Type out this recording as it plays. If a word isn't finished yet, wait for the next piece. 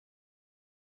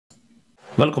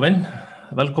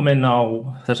Velkomin á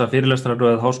þessa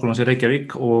fyrirlestraröð Háskólans í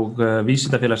Reykjavík og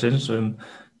Vísindafélagsins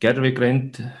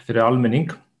gervigreind fyrir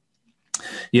almenning.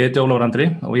 Ég heiti Ólafur Andri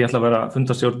og ég ætla að vera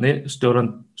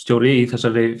fundarstjóri í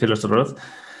þessari fyrirlestraröð.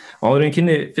 Áður en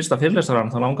kynni fyrsta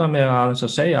fyrirlestrarann þá langaði mig að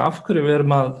segja af hverju við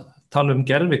erum að tala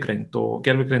gervigreind og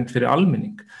gervigreind fyrir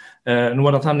almenning. Nú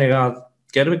það þannig að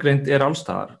gervigreind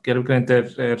allstaðar.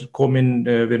 Gervigreind komin,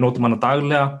 við notum hana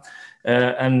daglega.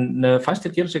 En fæstir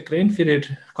gera sér grein fyrir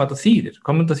hvað það þýðir.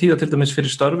 Hvað mun það þýða til dæmis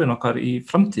fyrir störfin okkar í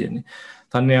framtíðinni.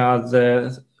 Þannig að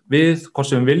við, hvort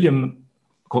sem við viljum,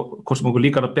 hvort sem okkur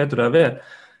líkar það betur eða verð,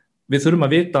 við þurfum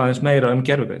að vita aðeins meira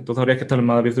gervigreind og þá ekki að tala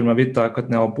að við þurfum að vita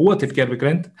hvernig á að búa til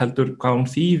gervigreind, heldur hvað hún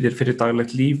þýðir fyrir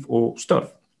daglegt líf og störf.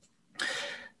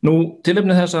 Nú,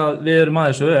 tilefni þess að við erum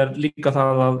að þessu líka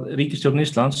það að ríkisstjórn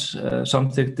Íslands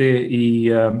samþykkti í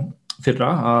fyrra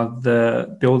að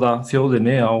bjóða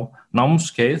þjóðinni á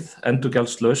námskeið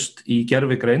endurgjaldslaust í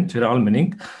gervigreind fyrir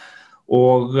almenning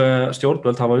og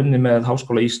stjórnvöld hafa unnið með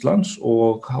Háskóla Íslands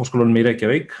og Háskólanum í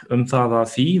Reykjavík það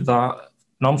að þýða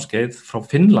námskeið frá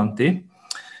Finnlandi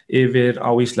yfir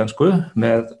á íslensku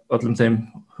með öllum þeim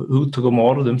hugtökum og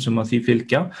orðum sem að því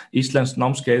fylgja, íslenskt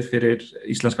námskeið fyrir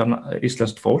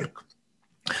íslenskt fólk.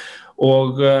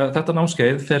 Og þetta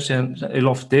námskeið fer síðan í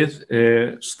loftið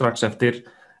strax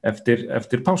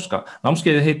eftir páska.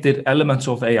 Námskeiðið heitir Elements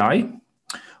of AI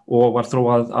og var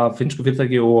þróað af finnsku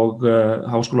fyrirtæki og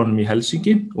háskólanum í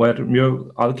Helsinki og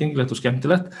mjög aðgengilegt og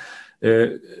skemmtilegt.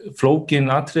 Flókin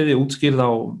atriði útskýrð á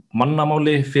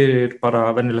mannamáli fyrir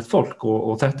bara venjulegt fólk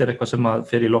og þetta eitthvað sem að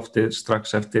fer í loftið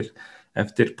strax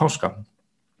eftir páska.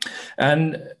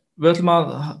 En við ætlum að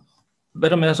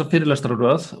vera með þessa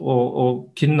fyrirlestraröð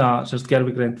og kynna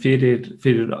gervigreind fyrir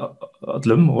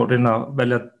öllum og reyna að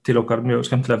velja til okkar mjög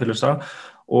skemmtilega fyrirlestra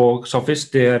og sá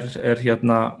fyrsti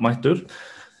hérna mættur.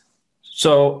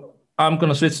 So I'm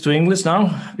going to switch to English now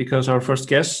because our first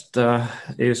guest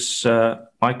is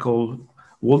Michael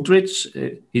Wooldridge.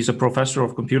 He's a professor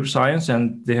of computer science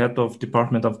and the head of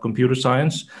Department of Computer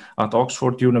Science at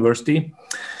Oxford University.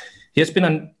 He has been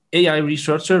an AI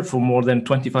researcher for more than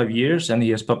 25 years, and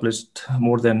he has published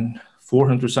more than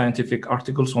 400 scientific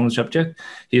articles on the subject.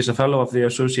 He is a fellow of the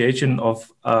Association of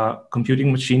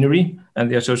Computing Machinery and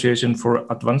the Association for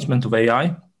Advancement of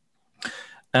AI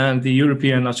and the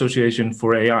European Association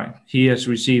for AI. He has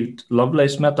received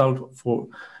Lovelace Medal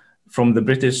from the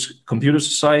British Computer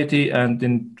Society and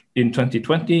in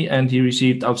 2020, and he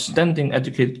received Outstanding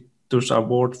Educators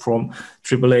Award from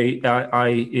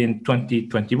AAAI in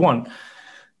 2021.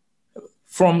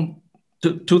 From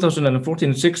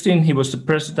 2014-16, he was the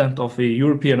president of the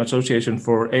European Association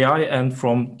for AI, and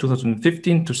from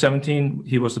 2015 to 17,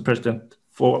 he was the president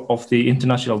of the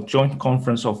International Joint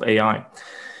Conference of AI.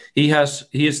 He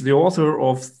is the author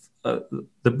of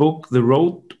the book The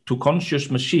Road to Conscious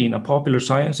Machine, a popular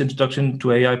science introduction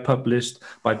to AI, published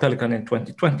by Pelican in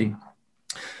 2020.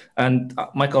 And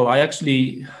Michael, I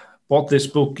actually bought this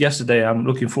book yesterday. I'm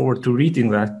looking forward to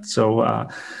reading that.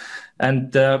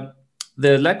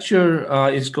 The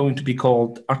lecture is going to be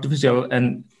called Artificial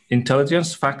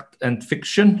Intelligence, Fact and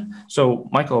Fiction. So,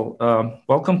 Michael,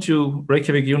 welcome to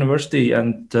Reykjavík University,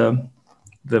 and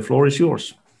the floor is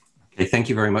yours. Okay, thank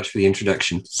you very much for the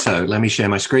introduction. So, let me share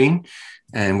my screen,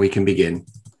 and we can begin.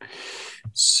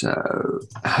 So,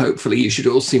 hopefully, you should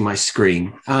all see my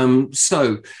screen.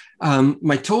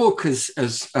 My talk, as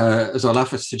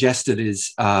Olaf has suggested,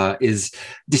 is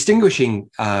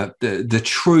distinguishing the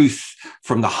truth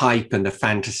from the hype and the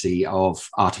fantasy of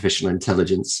artificial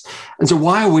intelligence. And so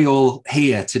why are we all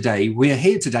here today? We're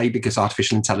here today because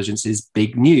artificial intelligence is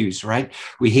big news, right?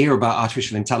 We hear about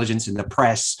artificial intelligence in the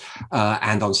press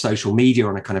and on social media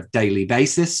on a kind of daily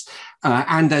basis.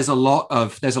 And there's a lot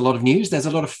of news. There's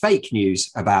a lot of fake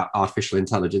news about artificial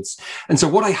intelligence. And so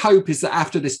what I hope is that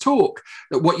after this talk,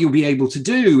 that what you'll be able to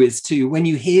do is to, when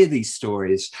you hear these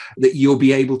stories, that you'll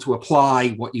be able to apply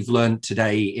what you've learned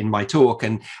today in my talk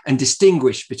and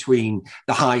distinguish between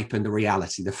the hype and the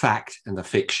reality, the fact and the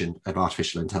fiction of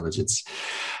artificial intelligence.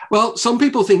 Well, some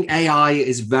people think AI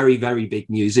is very, very big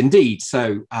news indeed.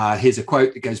 So here's a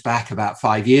quote that goes back about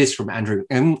 5 years from Andrew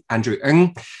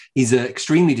Ng. He's an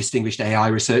extremely distinguished AI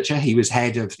researcher. He was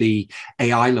head of the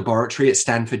AI laboratory at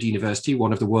Stanford University,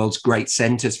 one of the world's great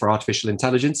centers for artificial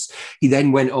intelligence. He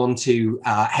then went on to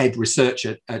head research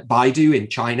at Baidu in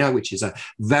China, which is a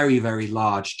very, very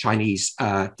large Chinese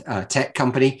tech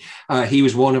company. He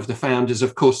was one of the founders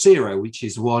of Coursera, which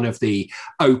is one of the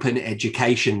open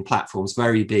education platforms,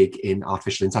 very big in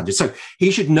artificial intelligence. So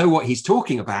he should know what he's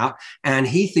talking about. And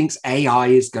he thinks AI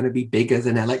is going to be bigger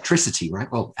than electricity, right?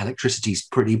 Well, electricity is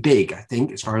pretty big, I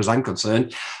think, as far as I'm I'm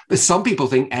concerned. But some people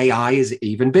think AI is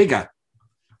even bigger.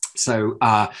 So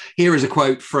here is a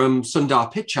quote from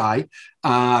Sundar Pichai.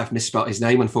 I've misspelled his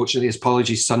name, unfortunately.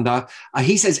 Apologies, Sundar.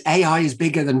 He says AI is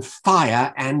bigger than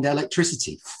fire and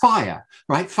electricity. Fire,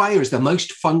 right? Fire is the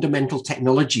most fundamental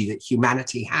technology that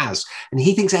humanity has. And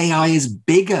he thinks AI is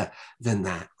bigger than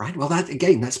that, right? Well,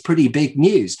 that's pretty big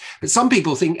news. But some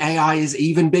people think AI is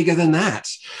even bigger than that.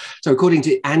 So according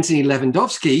to Anthony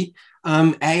Lewandowski,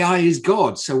 AI is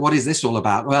God. So what is this all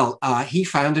about? Well, he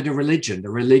founded a religion,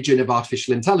 the religion of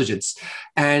artificial intelligence.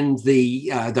 And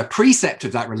the precept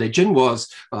of that religion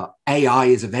was AI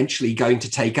is eventually going to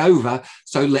take over.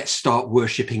 So let's start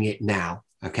worshipping it now.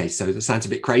 Okay, so that sounds a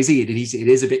bit crazy. It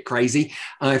is a bit crazy.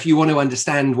 If you want to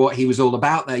understand what he was all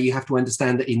about there, you have to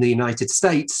understand that in the United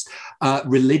States,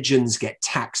 religions get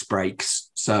tax breaks.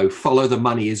 So follow the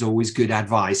money is always good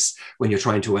advice when you're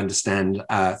trying to understand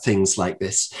things like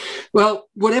this. Well,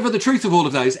 whatever the truth of all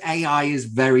of those, AI is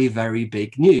very, very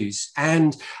big news.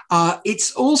 And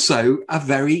it's also a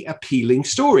very appealing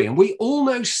story. And we all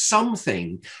know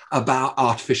something about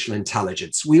artificial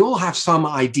intelligence. We all have some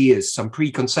ideas, some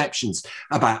preconceptions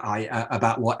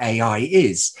about what AI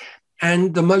is.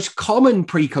 And the most common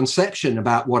preconception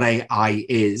about what AI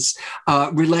is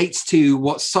relates to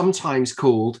what's sometimes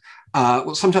called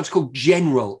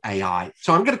general AI.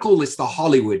 So I'm going to call this the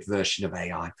Hollywood version of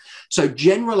AI. So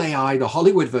general AI, the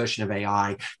Hollywood version of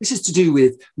AI, this is to do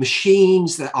with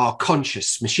machines that are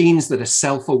conscious, machines that are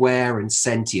self-aware and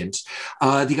sentient.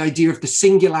 The idea of the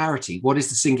singularity. What is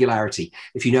the singularity?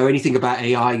 If you know anything about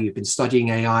AI, you've been studying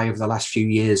AI over the last few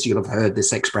years, you'll have heard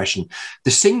this expression.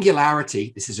 The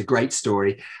singularity, this is a great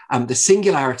story, the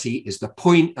singularity is the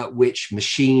point at which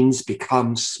machines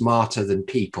become smarter than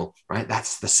people, right?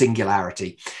 That's the singularity.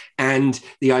 And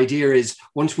the idea is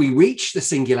once we reach the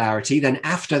singularity, then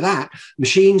after that,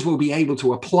 machines will be able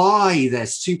to apply their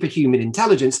superhuman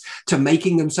intelligence to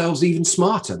making themselves even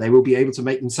smarter. They will be able to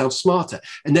make themselves smarter.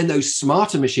 And then those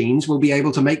smarter machines will be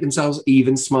able to make themselves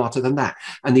even smarter than that.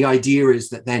 And the idea is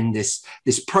that then this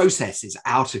process is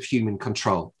out of human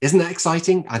control. Isn't that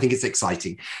exciting? I think it's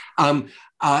exciting.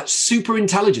 Super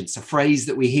intelligence, a phrase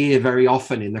that we hear very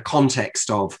often in the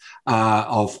context of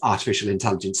artificial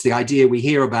intelligence. The idea we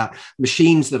hear about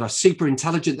machines that are super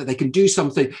intelligent, that they can do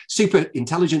something super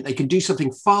intelligent, they can do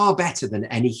something far better than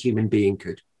any human being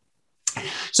could.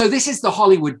 So this is the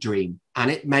Hollywood dream, and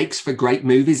it makes for great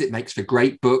movies, it makes for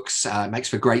great books, it makes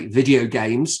for great video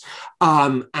games,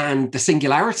 and the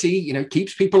singularity,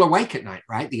 keeps people awake at night,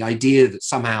 right? The idea that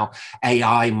somehow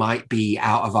AI might be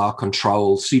out of our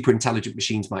control, super intelligent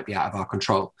machines might be out of our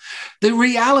control. The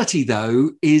reality,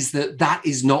 though, is that that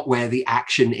is not where the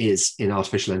action is in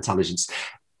artificial intelligence.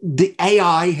 The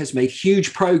AI has made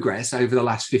huge progress over the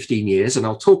last 15 years, and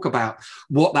I'll talk about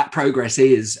what that progress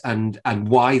is and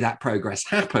why that progress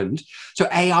happened. So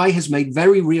AI has made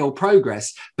very real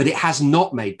progress, but it has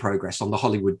not made progress on the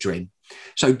Hollywood dream.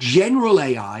 So general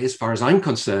AI, as far as I'm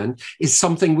concerned, is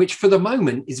something which for the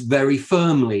moment is very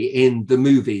firmly in the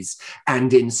movies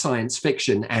and in science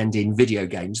fiction and in video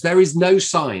games. There is no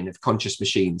sign of conscious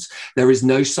machines. There is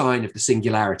no sign of the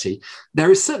singularity.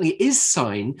 There certainly is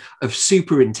sign of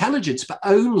super intelligence, but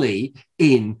only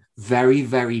in very,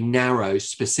 very narrow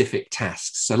specific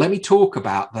tasks. So let me talk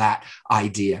about that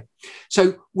idea.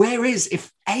 So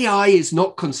if AI is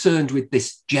not concerned with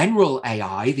this general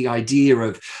AI, the idea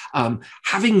of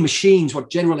having machines,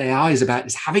 what general AI is about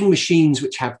is having machines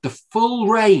which have the full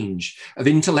range of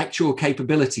intellectual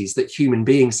capabilities that human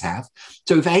beings have.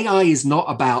 So if AI is not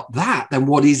about that, then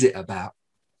what is it about?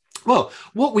 Well,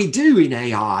 what we do in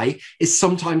AI is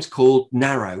sometimes called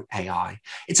narrow AI.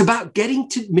 It's about getting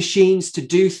machines to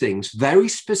do things, very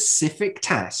specific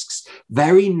tasks,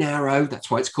 very narrow. That's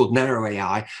why it's called narrow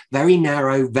AI, very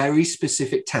narrow, very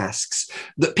specific tasks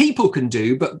that people can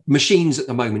do, but machines at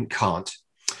the moment can't.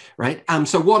 Right.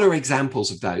 So what are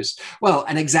examples of those? Well,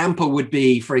 an example would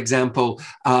be, for example,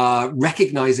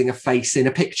 recognizing a face in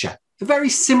a picture. A very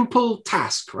simple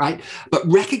task, right? But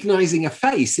recognizing a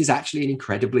face is actually an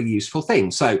incredibly useful thing.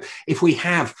 So if we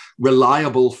have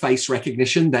reliable face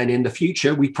recognition, then in the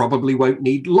future, we probably won't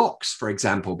need locks, for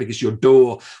example, because your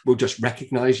door will just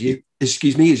recognize you, as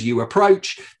you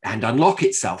approach and unlock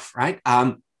itself, right?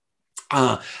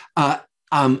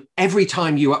 Every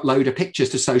time you upload a picture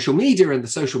to social media and the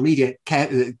social media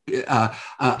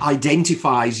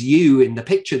identifies you in the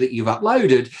picture that you've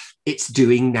uploaded, it's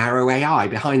doing narrow AI.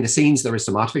 Behind the scenes, there is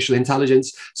some artificial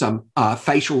intelligence, some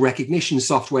facial recognition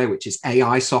software, which is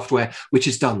AI software, which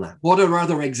has done that. What are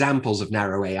other examples of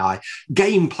narrow AI?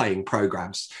 Game playing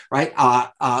programs, right?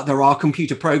 There are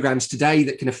computer programs today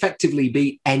that can effectively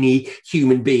beat any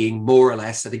human being, more or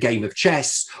less, at a game of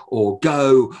chess or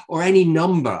Go or any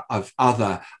number of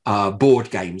other board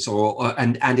games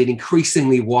and an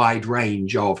increasingly wide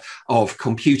range of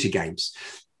computer games.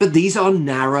 But these are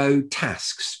narrow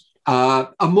tasks. A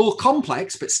more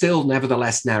complex, but still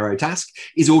nevertheless narrow task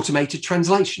is automated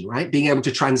translation, right? Being able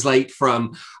to translate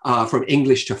from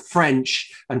English to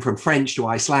French and from French to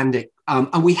Icelandic.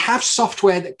 And we have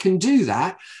software that can do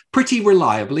that pretty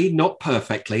reliably, not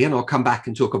perfectly. And I'll come back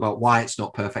and talk about why it's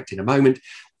not perfect in a moment.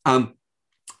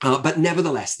 But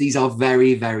nevertheless, these are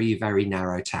very, very, very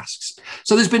narrow tasks.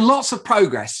 So there's been lots of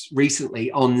progress recently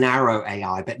on narrow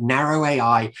AI, but narrow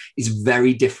AI is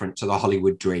very different to the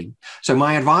Hollywood dream. So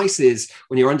my advice is,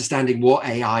 when you're understanding what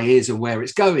AI is and where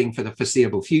it's going for the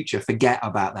foreseeable future, forget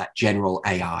about that general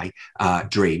AI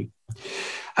dream.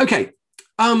 Okay,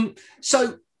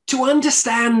 so to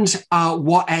understand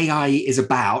what AI is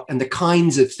about and the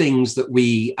kinds of things that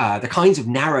the kinds of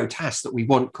narrow tasks that we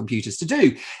want computers to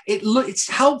do, it's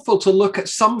helpful to look at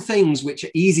some things which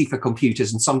are easy for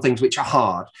computers and some things which are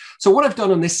hard. So what I've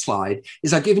done on this slide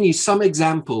is I've given you some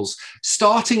examples,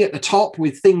 starting at the top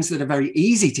with things that are very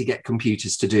easy to get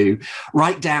computers to do,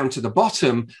 right down to the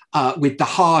bottom with the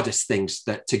hardest things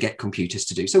to get computers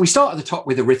to do. So we start at the top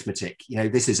with arithmetic. You know,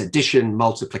 this is addition,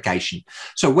 multiplication.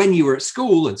 So when you were at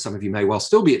school, and some of you may well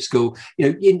still be at school, you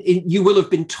know, you will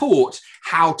have been taught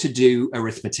how to do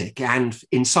arithmetic. And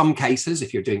in some cases,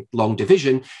 if you're doing long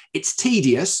division, it's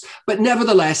tedious, but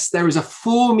nevertheless, there is a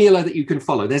formula that you can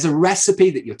follow. There's a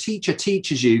recipe that your teacher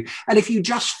teaches you. And if you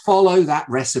just follow that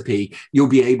recipe, you'll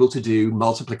be able to do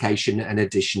multiplication and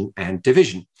addition and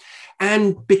division.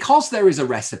 And because there is a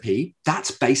recipe,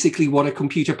 that's basically what a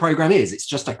computer program is. It's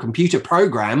just a computer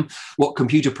program. What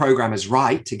computer programmers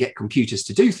write to get computers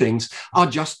to do things are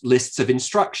just lists of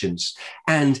instructions.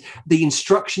 And the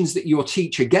instructions that your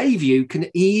teacher gave you can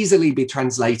easily be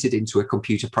translated into a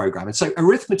computer program. And so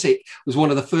arithmetic was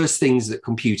one of the first things that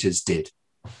computers did.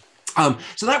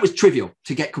 So that was trivial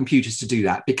to get computers to do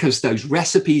that, because those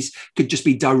recipes could just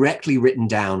be directly written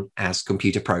down as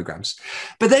computer programs.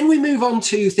 But then we move on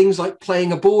to things like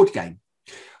playing a board game.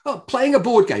 Well, playing a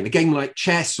board game, a game like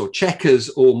chess or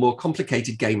checkers, or more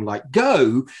complicated game like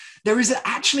Go, there is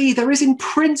in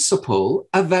principle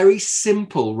a very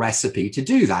simple recipe to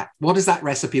do that. What does that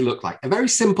recipe look like? A very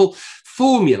simple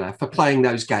formula for playing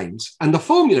those games. And the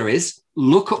formula is,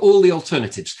 look at all the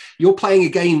alternatives. You're playing a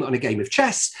game on a game of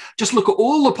chess. Just look at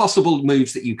all the possible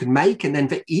moves that you can make. And then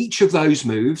for each of those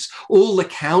moves, all the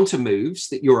counter moves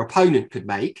that your opponent could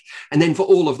make. And then for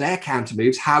all of their counter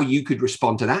moves, how you could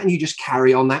respond to that. And you just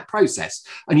carry on that process.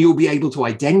 And you'll be able to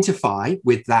identify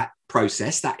with that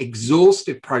process, that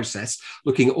exhaustive process,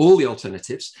 looking at all the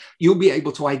alternatives, you'll be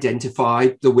able to identify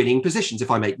the winning positions.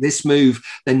 If I make this move,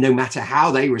 then no matter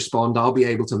how they respond, I'll be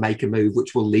able to make a move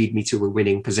which will lead me to a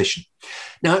winning position.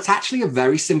 Now, it's actually a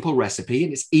very simple recipe,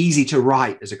 and it's easy to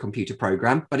write as a computer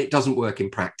program, but it doesn't work in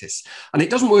practice. And it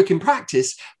doesn't work in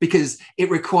practice because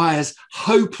it requires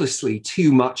hopelessly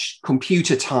too much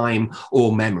computer time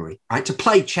or memory, right? To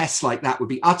play chess like that would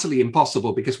be utterly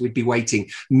impossible, because we'd be waiting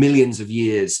millions of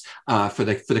years for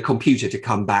the computer to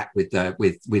come back with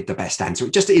the best answer.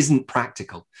 It just isn't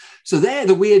practical. So there,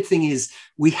 the weird thing is,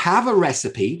 we have a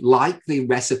recipe like the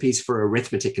recipes for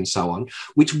arithmetic and so on,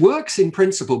 which works in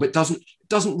principle, but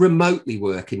doesn't remotely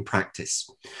work in practice.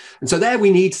 And so there, we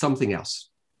need something else.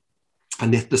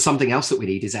 And the something else that we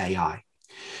need is AI.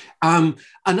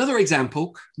 Another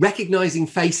example, recognizing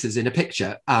faces in a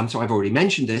picture. So I've already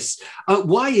mentioned this.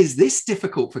 Why is this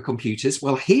difficult for computers?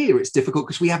 Well, here it's difficult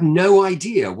because we have no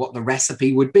idea what the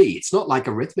recipe would be. It's not like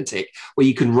arithmetic, where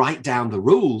you can write down the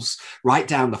rules, write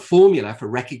down the formula for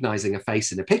recognizing a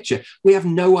face in a picture. We have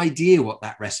no idea what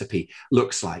that recipe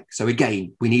looks like. So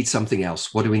again, we need something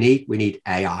else. What do we need? We need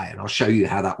AI. And I'll show you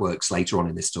how that works later on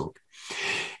in this talk.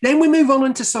 Then we move on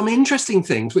into some interesting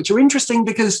things, which are interesting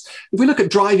because if we look at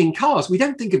driving cars, we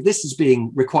don't think of this as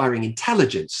requiring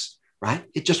intelligence, right?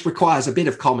 It just requires a bit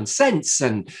of common sense,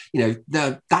 and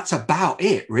that's about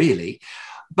it, really.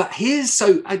 But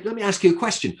let me ask you a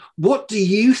question. What do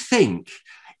you think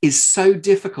is so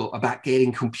difficult about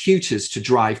getting computers to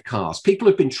drive cars? People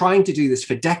have been trying to do this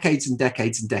for decades and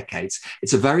decades and decades.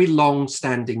 It's a very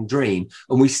long-standing dream,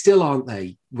 and we still aren't there.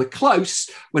 We're close.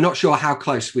 We're not sure how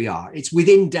close we are. It's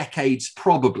within decades,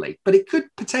 probably, but it could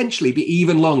potentially be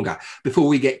even longer before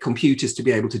we get computers to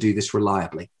be able to do this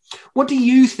reliably. What do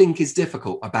you think is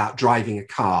difficult about driving a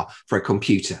car for a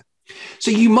computer?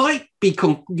 So you might be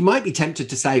tempted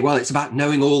to say, well, it's about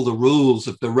knowing all the rules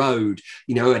of the road,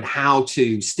 and how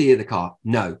to steer the car.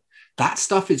 No. That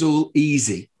stuff is all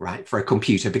easy, right, for a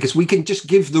computer, because we can just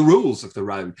give the rules of the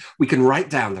road. We can write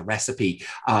down the recipe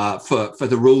for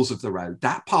the rules of the road.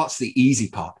 That part's the easy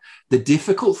part. The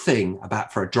difficult thing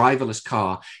for a driverless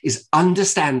car is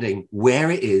understanding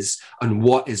where it is and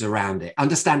what is around it,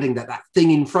 understanding that thing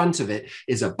in front of it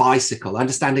is a bicycle,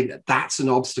 understanding that that's an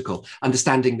obstacle,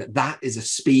 understanding that that is a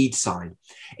speed sign.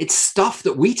 It's stuff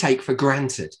that we take for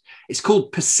granted. It's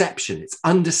called perception. It's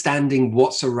understanding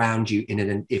what's around you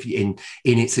in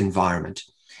its environment.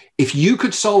 If you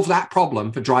could solve that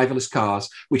problem for driverless cars,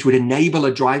 which would enable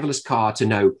a driverless car to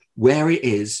know where it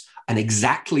is and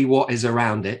exactly what is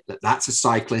around it, that's a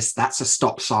cyclist, that's a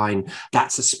stop sign,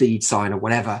 that's a speed sign or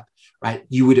whatever, right?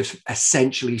 You would have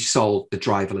essentially solved the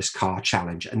driverless car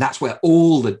challenge. And that's where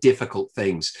all the difficult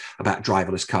things about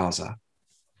driverless cars are.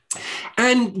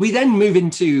 And we then move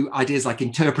into ideas like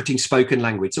interpreting spoken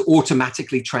language, so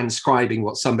automatically transcribing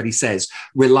what somebody says,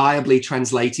 reliably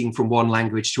translating from one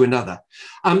language to another.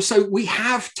 So we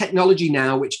have technology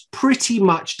now which pretty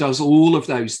much does all of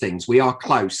those things. We are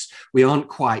close. We aren't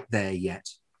quite there yet.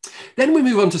 Then we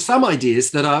move on to some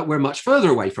ideas that we're much further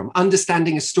away from: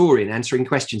 understanding a story and answering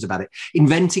questions about it,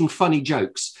 inventing funny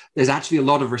jokes. There's actually a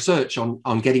lot of research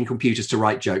on getting computers to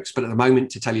write jokes, but at the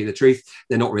moment, to tell you the truth,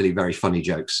 they're not really very funny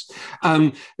jokes.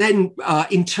 Then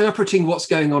interpreting what's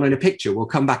going on in a picture. We'll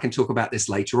come back and talk about this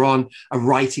later on.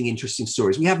 Writing interesting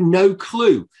stories. We have no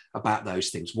clue about those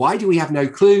things. Why do we have no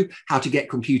clue how to get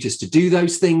computers to do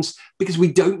those things? Because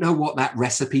we don't know what that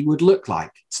recipe would look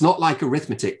like. It's not like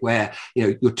arithmetic where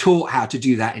you're taught how to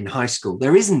do that in high school.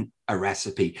 There isn't a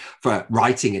recipe for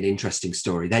writing an interesting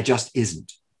story. There just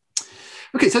isn't.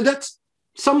 Okay, so that's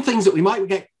some things that we might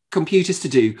get computers to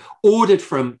do, ordered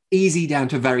from easy down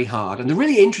to very hard. And the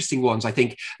really interesting ones, I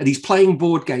think, are these playing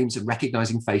board games and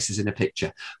recognizing faces in a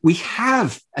picture. We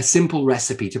have a simple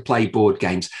recipe to play board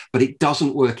games, but it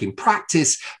doesn't work in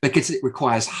practice because it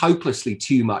requires hopelessly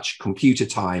too much computer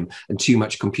time and too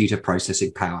much computer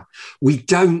processing power. We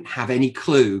don't have any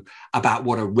clue about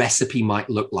what a recipe might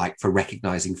look like for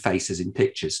recognizing faces in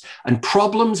pictures. And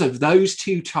problems of those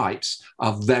two types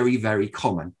are very, very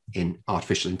common in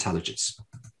artificial intelligence.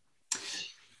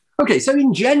 Okay, so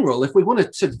in general, if we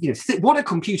want to what are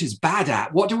computers bad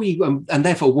at? What do we, and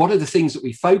therefore, what are the things that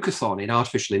we focus on in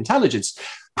artificial intelligence?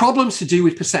 Problems to do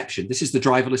with perception. This is the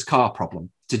driverless car problem.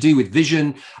 To do with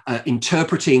vision,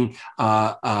 interpreting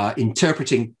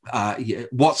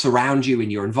what's around you in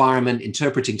your environment,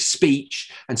 interpreting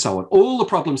speech, and so on. All the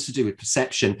problems to do with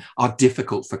perception are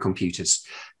difficult for computers.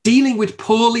 Dealing with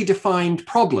poorly defined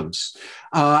problems.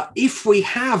 If we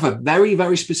have a very,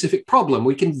 very specific problem,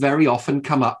 we can very often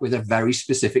come up with a very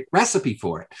specific recipe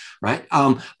for it, right?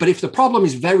 But if the problem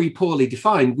is very poorly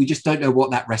defined, we just don't know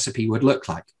what that recipe would look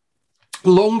like.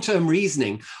 Long-term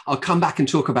reasoning, I'll come back and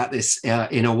talk about this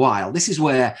in a while. This is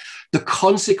where the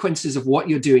consequences of what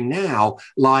you're doing now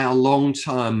lie a long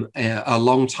time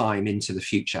into the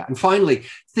future. And finally,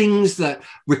 things that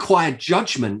require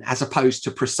judgment as opposed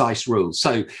to precise rules.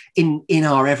 So in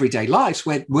our everyday lives,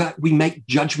 we make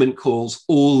judgment calls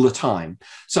all the time.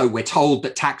 So we're told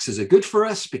that taxes are good for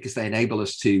us because they enable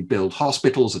us to build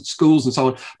hospitals and schools and so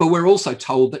on, but we're also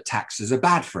told that taxes are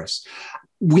bad for us.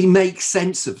 We make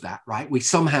sense of that, right? We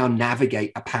somehow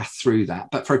navigate a path through that.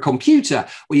 But for a computer,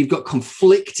 where you've got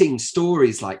conflicting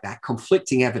stories like that,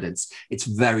 conflicting evidence, it's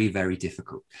very, very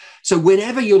difficult. So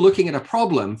whenever you're looking at a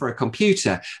problem for a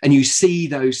computer and you see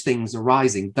those things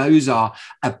arising, those are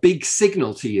a big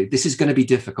signal to you. This is going to be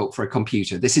difficult for a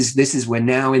computer. We're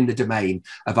now in the domain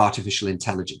of artificial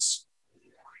intelligence.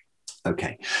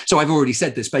 Okay, so I've already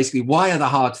said this. Basically, why are the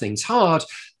hard things hard?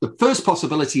 The first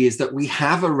possibility is that we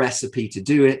have a recipe to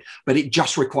do it, but it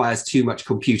just requires too much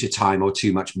computer time or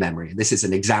too much memory. And this is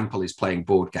an example, is playing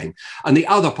board game. And the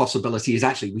other possibility is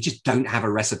actually we just don't have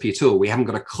a recipe at all. We haven't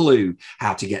got a clue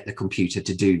how to get the computer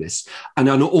to do this. And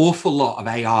an awful lot of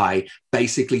AI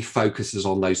basically focuses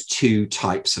on those two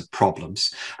types of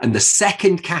problems. And the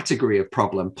second category of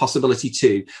problem, possibility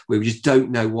two, where we just don't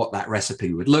know what that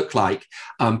recipe would look like,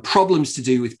 problems to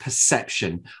do with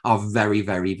perception are very,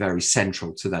 very, very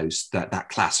central to that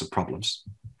class of problems.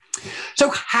 So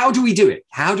how do we do it?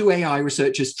 How do AI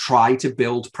researchers try to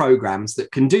build programs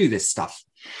that can do this stuff?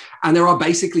 And there are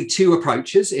basically two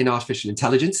approaches in artificial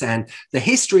intelligence, and the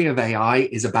history of AI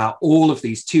is about all of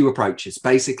these two approaches.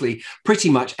 Basically, pretty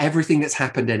much everything that's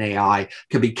happened in AI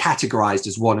can be categorized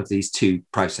as one of these two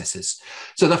processes.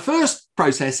 So the first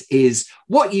process is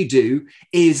what you do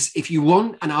is if you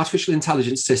want an artificial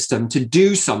intelligence system to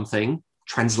do something,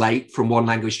 translate from one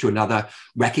language to another,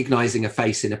 recognizing a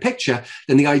face in a picture,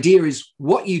 then the idea is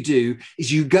what you do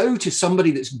is you go to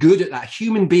somebody that's good at that, a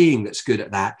human being that's good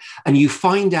at that, and you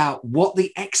find out what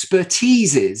the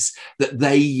expertise is that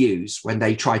they use when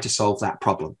they try to solve that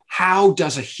problem. How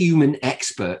does a human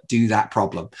expert do that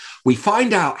problem? We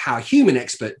find out how a human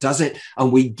expert does it,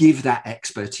 and we give that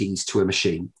expertise to a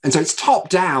machine. And so it's top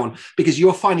down because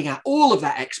you're finding out all of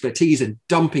that expertise and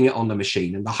dumping it on the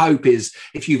machine. And the hope is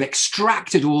if you've extracted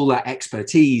all that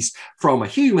expertise from a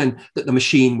human, that the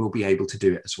machine will be able to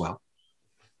do it as well.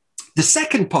 The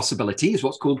second possibility is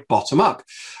what's called bottom up.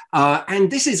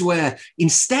 And this is where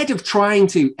instead of trying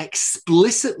to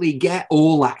explicitly get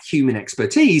all that human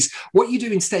expertise, what you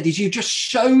do instead is you just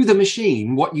show the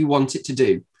machine what you want it to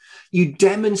do. You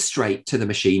demonstrate to the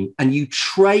machine and you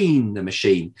train the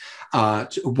machine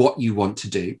what you want to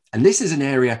do. And this is an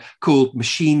area called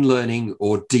machine learning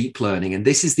or deep learning. And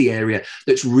this is the area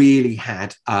that's really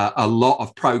had a lot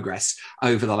of progress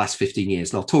over the last 15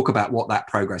 years. And I'll talk about what that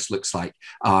progress looks like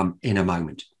in a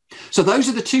moment. So those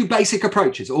are the two basic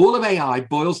approaches. All of AI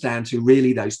boils down to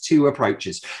really those two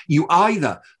approaches. You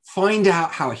either find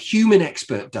out how a human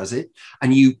expert does it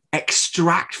and you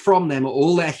extract from them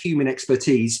all their human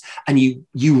expertise and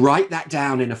you write that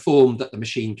down in a form that the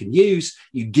machine can use.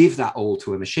 You give that all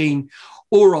to a machine.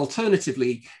 Or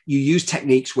alternatively, you use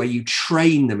techniques where you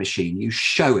train the machine. You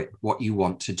show it what you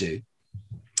want to do.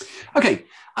 Okay.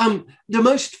 The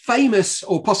most famous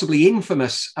or possibly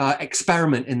infamous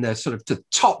experiment in the sort of the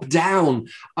top-down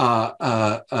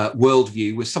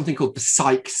worldview was something called the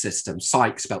Cyc system,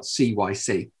 Cyc spelled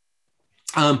C-Y-C.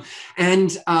 The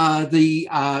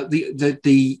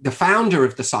founder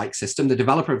of the Cyc system, the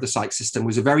developer of the Cyc system,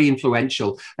 was a very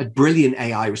influential and brilliant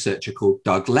AI researcher called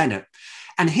Doug Lenat.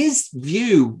 And his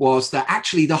view was that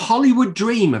actually the Hollywood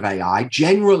dream of AI,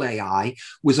 general AI,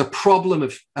 was a problem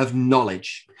of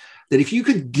knowledge. That if you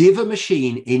could give a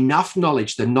machine enough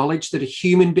knowledge, the knowledge that a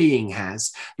human being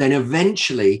has, then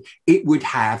eventually it would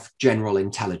have general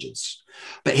intelligence.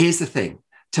 But here's the thing.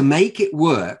 To make it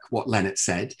work, what Lenat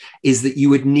said, is that you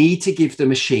would need to give the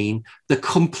machine the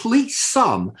complete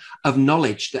sum of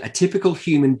knowledge that a typical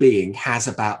human being has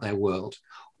about their world.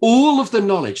 All of the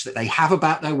knowledge that they have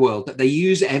about their world, that they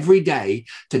use every day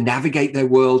to navigate their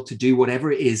world, to do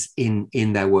whatever it is in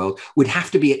their world, would have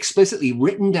to be explicitly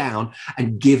written down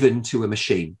and given to a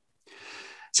machine.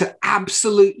 So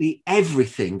absolutely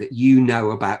everything that you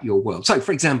know about your world. So,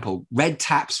 for example, red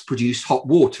taps produce hot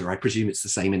water. I presume it's the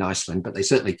same in Iceland, but they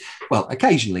certainly, well,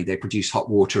 occasionally they produce hot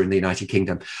water in the United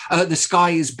Kingdom. The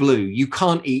sky is blue. You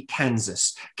can't eat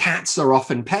Kansas. Cats are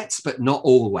often pets, but not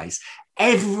always.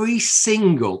 Every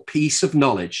single piece of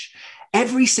knowledge,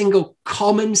 every single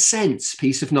common sense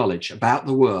piece of knowledge about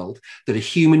the world that a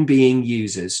human being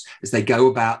uses as they go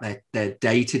about their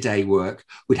day-to-day work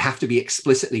would have to be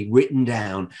explicitly written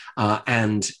down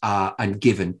and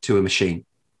given to a machine.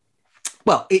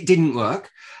 Well, it didn't work.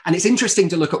 And it's interesting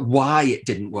to look at why it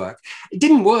didn't work. It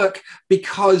didn't work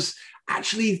because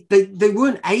actually, they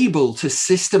weren't able to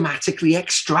systematically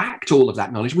extract all of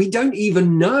that knowledge. We don't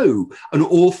even know an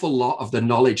awful lot of the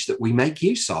knowledge that we make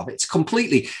use of. It's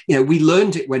completely, we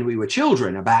learned it when we were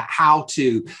children about how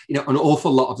to, an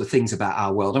awful lot of the things about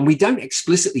our world, and we don't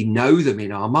explicitly know them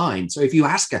in our mind. So if you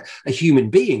ask a human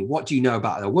being, what do you know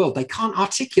about the world? They can't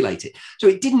articulate it. So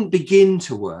it didn't begin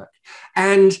to work.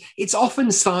 And it's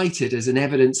often cited as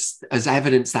evidence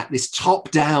that this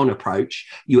top-down approach,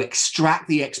 you extract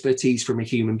the expertise from a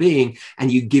human being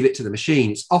and you give it to the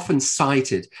machine. It's often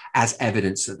cited as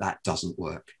evidence that that doesn't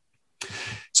work.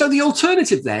 So the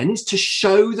alternative then is to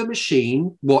show the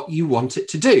machine what you want it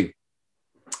to do.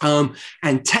 And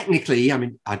technically,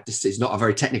 this is not a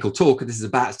very technical talk, and this is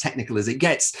about as technical as it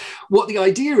gets. What the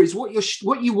idea is, what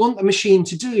you want the machine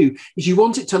to do is you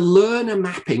want it to learn a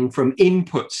mapping from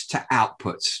inputs to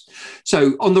outputs.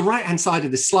 So on the right-hand side of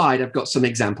the slide, I've got some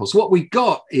examples. What we've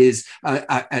got is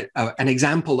an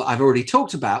example that I've already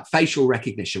talked about, facial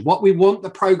recognition. What we want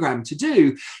the program to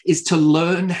do is to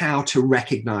learn how to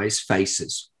recognize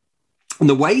faces. And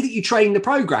the way that you train the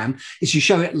program is you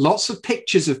show it lots of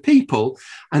pictures of people,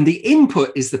 and the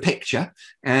input is the picture.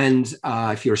 And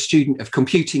if you're a student of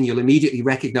computing, you'll immediately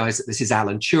recognize that this is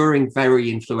Alan Turing,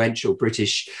 very influential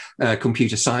British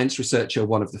computer science researcher,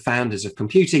 one of the founders of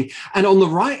computing. And on the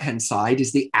right-hand side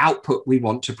is the output we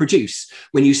want to produce.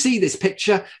 When you see this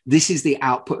picture, this is the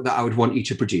output that I would want you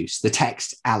to produce, the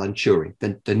text Alan Turing,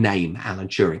 the name Alan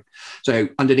Turing. So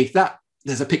underneath that,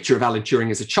 there's a picture of Alan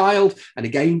Turing as a child. And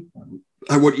again,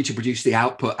 I want you to produce the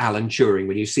output Alan Turing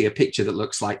when you see a picture that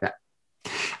looks like that.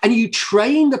 And you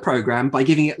train the program by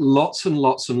giving it lots and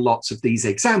lots and lots of these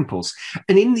examples.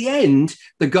 And in the end,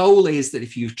 the goal is that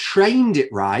if you've trained it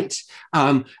right,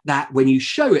 that when you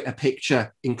show it a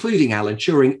picture, including Alan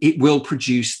Turing, it will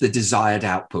produce the desired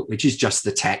output, which is just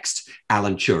the text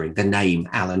Alan Turing, the name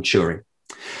Alan Turing.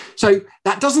 So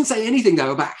that doesn't say anything,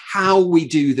 though, about how we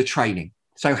do the training.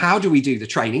 So how do we do the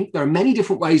training? There are many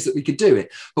different ways that we could do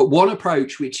it. But one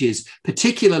approach which is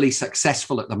particularly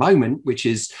successful at the moment, which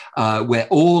is where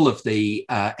all of the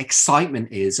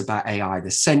excitement is about AI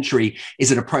this century,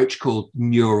 is an approach called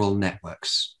neural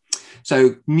networks.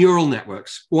 So neural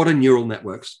networks, what are neural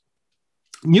networks?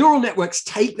 Neural networks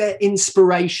take their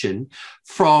inspiration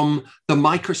from the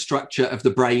microstructure of the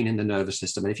brain and the nervous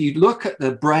system. And if you look at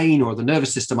the brain or the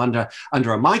nervous system under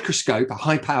a microscope, a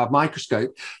high-powered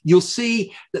microscope, you'll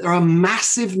see that there are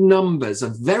massive numbers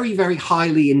of very, very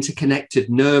highly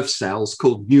interconnected nerve cells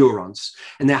called neurons.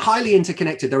 And they're highly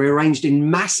interconnected. They're arranged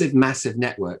in massive, massive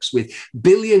networks with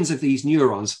billions of these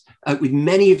neurons, with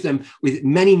many of them, with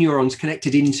many neurons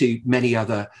connected into many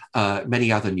other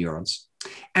neurons.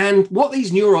 And what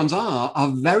these neurons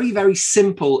are very, very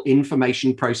simple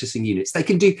information processing units. They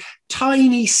can do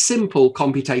tiny, simple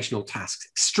computational tasks,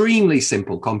 extremely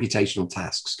simple computational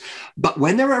tasks. But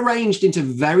when they're arranged into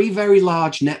very, very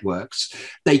large networks,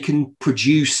 they can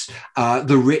produce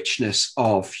the richness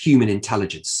of human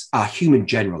intelligence, human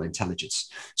general intelligence.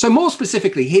 So more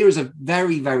specifically, here is a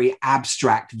very, very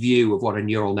abstract view of what a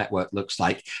neural network looks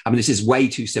like. I mean, this is way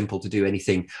too simple to do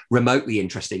anything remotely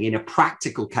interesting. In a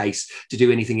practical case, to do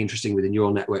anything interesting with a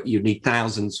neural network, you'd need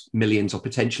thousands, millions, or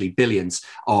potentially billions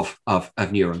of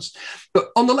neurons.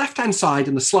 But on the left-hand side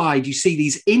in the slide, you see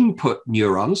these input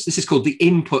neurons. This is called the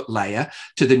input layer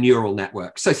to the neural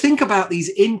network. So think about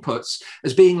these inputs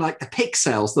as being like the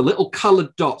pixels, the little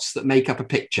colored dots that make up a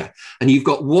picture. And you've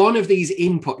got one of these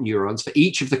input neurons for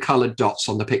each of the colored dots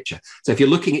on the picture. So if you're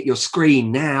looking at your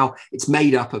screen now, it's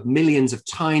made up of millions of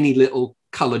tiny little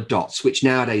colored dots, which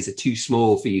nowadays are too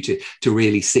small for you to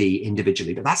really see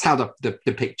individually. But that's how the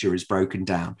picture is broken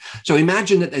down. So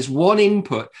imagine that there's one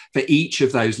input for each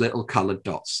of those little colored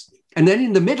dots. And then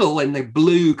in the middle, in the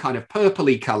blue kind of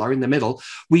purpley color in the middle,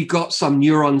 we've got some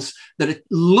neurons that are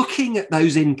looking at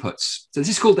those inputs. So this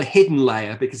is called the hidden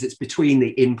layer because it's between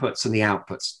the inputs and the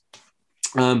outputs.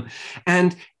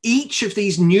 And each of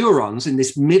these neurons in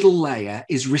this middle layer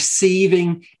is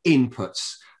receiving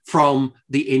inputs from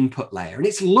the input layer. And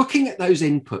it's looking at those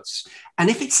inputs. And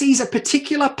if it sees a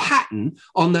particular pattern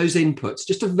on those inputs,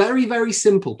 just a very, very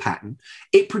simple pattern,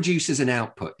 it produces an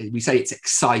output. We say it's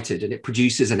excited and it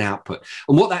produces an output.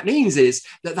 And what that means is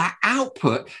that that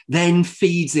output then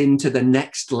feeds into the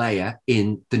next layer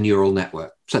in the neural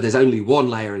network. So there's only one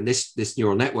layer in this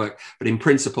neural network, but in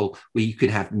principle, we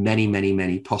could have many, many,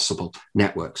 many possible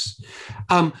networks.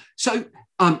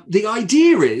 The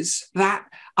idea is that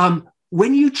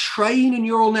when you train a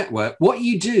neural network, what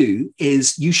you do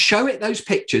is you show it those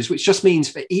pictures, which just means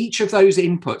for each of those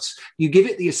inputs, you give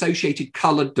it the associated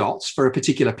colored dots for a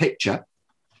particular picture.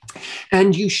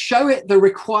 And you show it the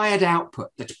required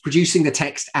output that's producing the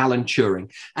text Alan Turing.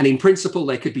 And in principle,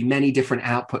 there could be many different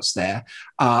outputs there,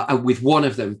 with one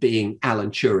of them being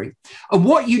Alan Turing. And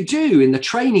what you do in the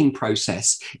training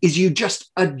process is you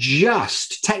just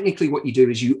adjust. Technically, what you do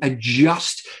is you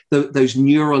adjust those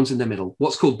neurons in the middle,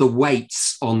 what's called the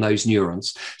weights on those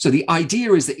neurons. So the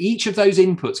idea is that each of those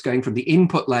inputs going from the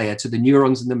input layer to the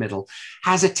neurons in the middle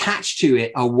has attached to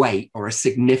it a weight or a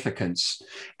significance.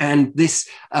 And this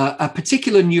a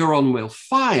particular neuron will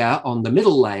fire on the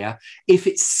middle layer if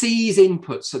it sees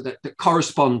inputs that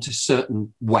correspond to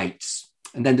certain weights.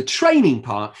 And then the training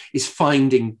part is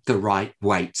finding the right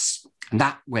weights. And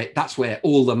that's where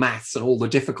all the maths and all the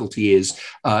difficulty is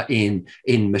in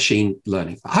machine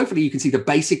learning. But hopefully you can see the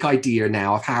basic idea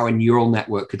now of how a neural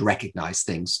network could recognize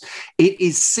things. It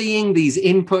is seeing these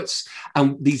inputs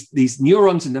and these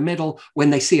neurons in the middle.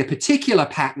 When they see a particular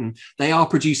pattern, they are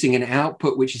producing an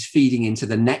output which is feeding into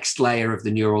the next layer of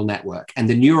the neural network. And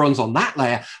the neurons on that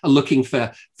layer are looking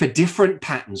for different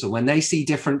patterns. And when they see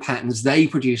different patterns, they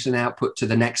produce an output to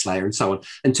the next layer and so on,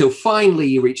 until finally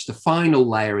you reach the final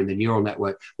layer in the neural neural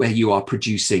network where you are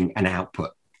producing an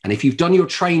output. And if you've done your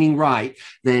training right,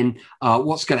 then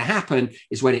what's going to happen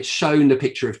is when it's shown the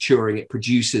picture of Turing, it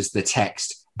produces the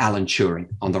text Alan Turing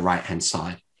on the right-hand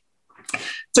side.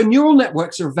 So neural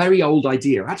networks are a very old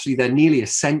idea. Actually, they're nearly a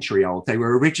century old. They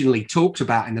were originally talked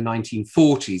about in the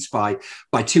 1940s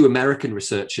by two American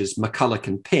researchers, McCulloch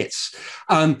and Pitts.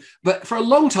 But for a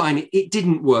long time, it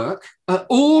didn't work.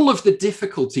 All of the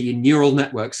difficulty in neural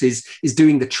networks is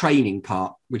doing the training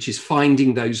part, which is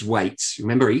finding those weights.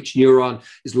 Remember, each neuron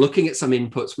is looking at some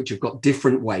inputs which have got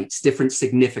different weights, different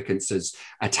significances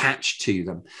attached to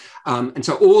them. And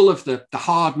so all of the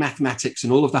hard mathematics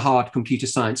and all of the hard computer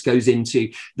science goes into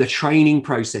the training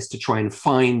process to try and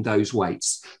find those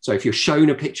weights. So if you're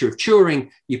shown a picture of Turing,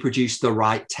 you produce the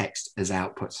right text as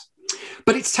output.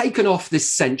 But it's taken off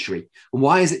this century. And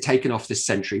why is it taken off this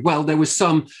century? Well, there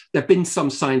have been some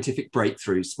scientific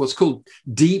breakthroughs. What's called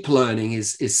deep learning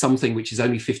is something which is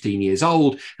only 15 years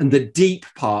old. And the deep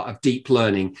part of deep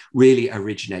learning really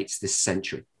originates this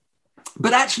century.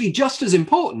 But actually, just as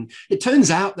important, it turns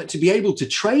out that to be able to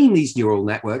train these neural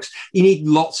networks, you need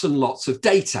lots and lots of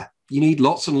data. You need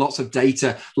lots and lots of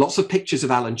data, lots of pictures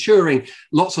of Alan Turing,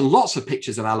 lots and lots of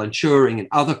pictures of Alan Turing and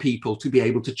other people to be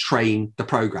able to train the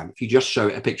program. If you just show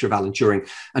it a picture of Alan Turing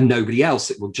and nobody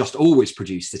else, it will just always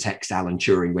produce the text Alan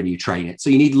Turing when you train it. So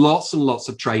you need lots and lots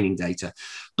of training data.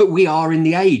 But we are in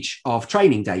the age of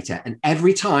training data. And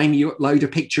every time you upload a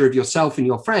picture of yourself and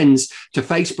your friends to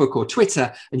Facebook or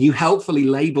Twitter, and you helpfully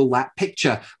label that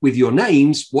picture with your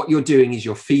names, what you're doing is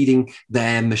you're feeding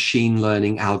their machine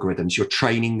learning algorithms. You're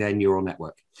training their neural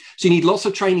network. So you need lots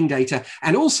of training data.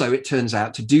 And also, it turns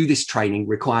out to do this training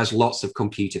requires lots of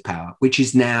computer power, which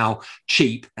is now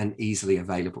cheap and easily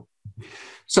available.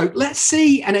 So let's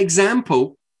see an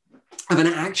example of an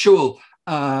actual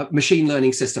machine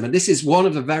learning system. And this is one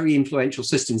of the very influential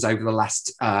systems over the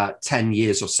last 10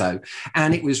 years or so.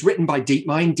 And it was written by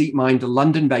DeepMind. DeepMind, a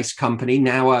London-based company,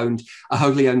 now a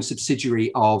wholly owned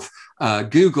subsidiary of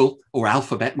Google, or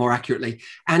Alphabet more accurately.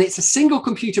 And it's a single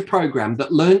computer program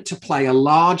that learned to play a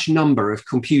large number of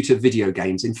computer video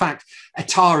games. In fact,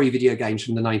 Atari video games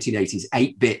from the 1980s,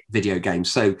 8-bit video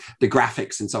games. So the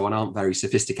graphics and so on aren't very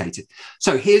sophisticated.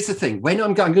 So here's the thing.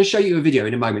 I'm going to show you a video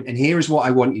in a moment. And here is what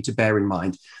I want you to bear in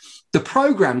mind. The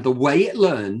program, the way it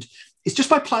learned, is just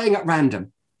by playing at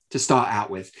random. To start out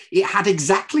with, it had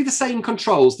exactly the same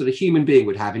controls that a human being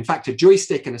would have. In fact, a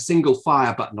joystick and a single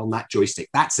fire button on that joystick.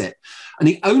 That's it. And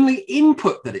the only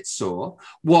input that it saw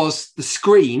was the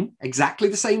screen, exactly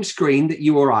the same screen that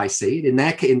you or I see. In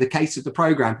the case of the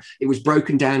program, it was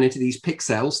broken down into these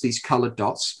pixels, these colored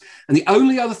dots. And the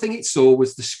only other thing it saw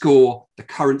was the score, the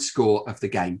current score of the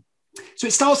game. So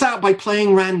it starts out by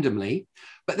playing randomly.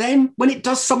 But then when it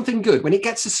does something good, when it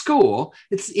gets a score,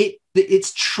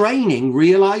 its training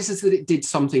realizes that it did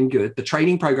something good. The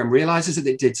training program realizes that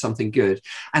it did something good.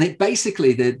 And it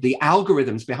basically, the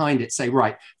algorithms behind it say,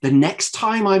 right, the next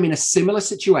time I'm in a similar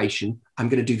situation, I'm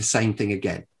going to do the same thing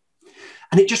again.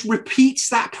 And it just repeats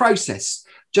that process,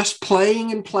 just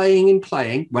playing and playing and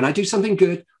playing. When I do something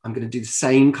good, I'm going to do the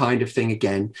same kind of thing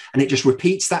again. And it just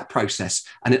repeats that process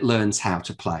and it learns how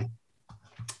to play.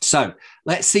 So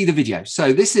let's see the video.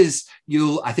 So this is,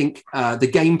 I think the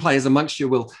game players amongst you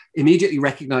will immediately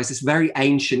recognize this very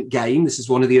ancient game. This is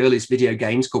one of the earliest video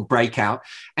games called Breakout.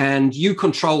 And you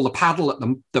control the paddle at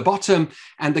the bottom.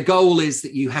 And the goal is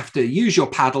that you have to use your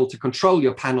paddle to control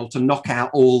your panel to knock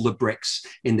out all the bricks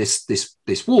in this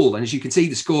wall. And as you can see,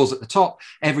 the scores at the top,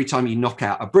 every time you knock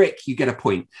out a brick, you get a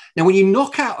point. Now, when you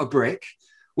knock out a brick,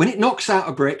 when it knocks out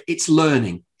a brick, it's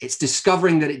learning. It's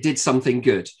discovering that it did something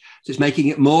good. So it's making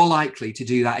it more likely to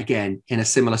do that again in a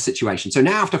similar situation. So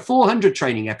now after 400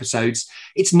 training episodes,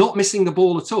 it's not missing the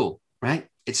ball at all, right?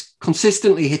 It's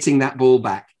consistently hitting that ball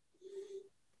back.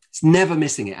 It's never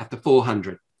missing it after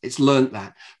 400. It's learned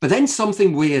that. But then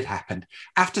something weird happened.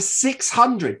 After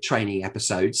 600 training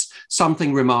episodes,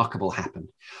 something remarkable happened.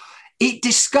 It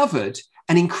discovered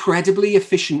an incredibly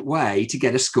efficient way to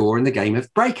get a score in the game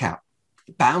of Breakout.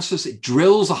 It bounces, it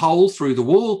drills a hole through the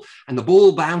wall, and the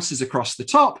ball bounces across the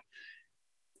top.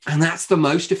 And that's the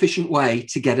most efficient way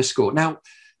to get a score. Now,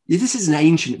 this is an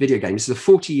ancient video game. This is a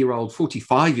 40-year-old,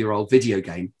 45-year-old video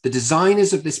game. The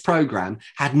designers of this program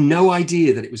had no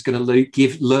idea that it was going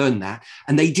to learn that,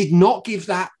 and they did not give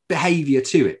that behavior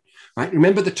to it. Right?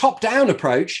 Remember the top-down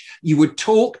approach, you would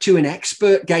talk to an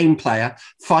expert game player,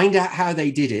 find out how they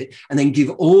did it, and then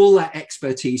give all that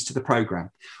expertise to the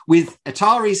program. With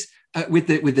Atari's with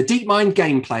the DeepMind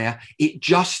game player, it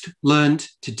just learned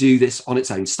to do this on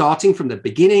its own, starting from the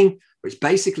beginning, where it's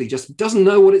basically just doesn't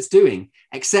know what it's doing,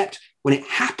 except when it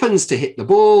happens to hit the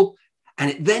ball and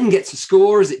it then gets a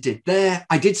score as it did there,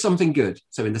 I did something good.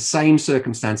 So in the same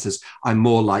circumstances, I'm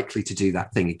more likely to do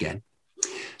that thing again.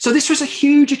 So this was a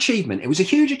huge achievement. It was a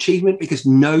huge achievement because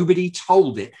nobody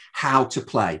told it how to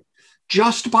play.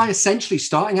 Just by essentially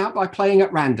starting out by playing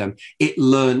at random, it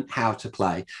learned how to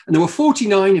play. And there were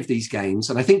 49 of these games,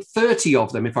 and I think 30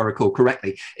 of them, if I recall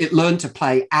correctly, it learned to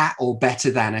play at or better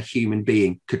than a human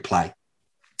being could play.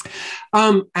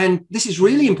 And this is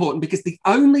really important because the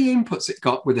only inputs it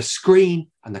got were the screen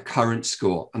and the current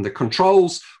score, and the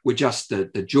controls were just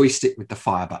the joystick with the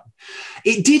fire button.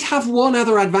 It did have one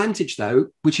other advantage, though,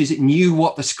 which is it knew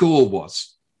what the score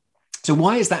was. So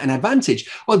why is that an advantage?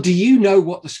 Well, do you know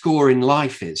what the score in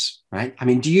life is, right? I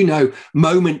mean, do you know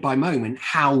moment by moment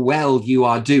how well you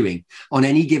are doing on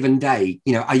any given day?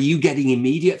 You know, are you getting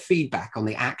immediate feedback on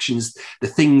the actions, the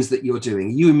things that you're doing?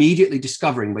 Are you immediately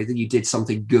discovering whether you did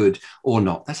something good or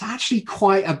not? That's actually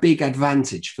quite a big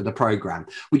advantage for the program,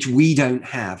 which we don't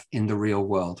have in the real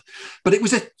world. But it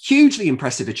was a hugely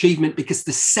impressive achievement because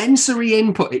the sensory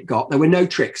input it got, there were no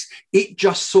tricks. It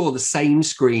just saw the same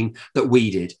screen that we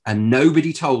did, and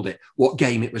nobody told it what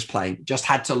game it was playing. It just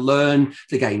had to learn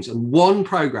the games, and one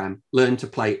program learned to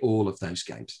play all of those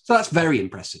games. So that's very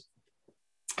impressive.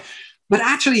 But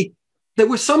actually, there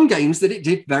were some games that it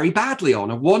did very badly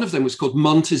on, and one of them was called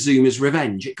Montezuma's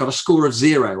Revenge. It got a score of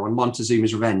 0 on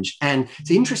Montezuma's Revenge, and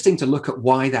it's interesting to look at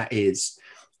why that is.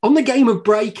 On the game of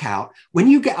Breakout, when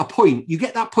you get a point, you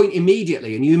get that point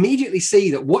immediately, and you immediately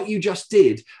see that what you just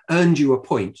did earned you a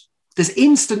point. There's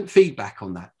instant feedback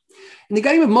on that. In the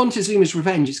game of Montezuma's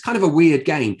Revenge, it's kind of a weird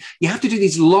game. You have to do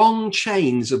these long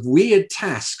chains of weird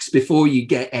tasks before you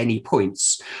get any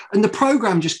points. And the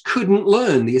program just couldn't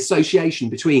learn the association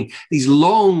between these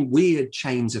long, weird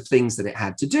chains of things that it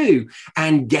had to do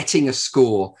and getting a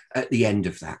score at the end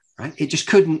of that. Right? It just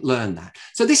couldn't learn that.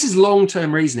 So this is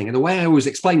long-term reasoning. And the way I always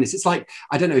explain this, it's like,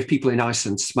 I don't know if people in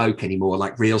Iceland smoke anymore,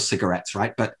 like real cigarettes,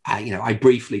 right? But, you know, I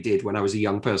briefly did when I was a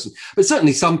young person. But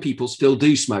certainly some people still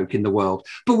do smoke in the world.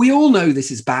 But we all know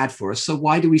this is bad for us. So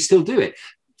why do we still do it?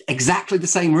 Exactly the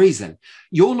same reason.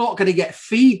 You're not going to get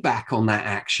feedback on that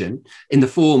action in the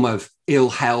form of ill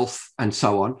health and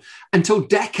so on until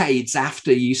decades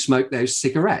after you smoke those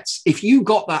cigarettes. If you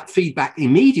got that feedback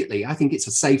immediately, I think it's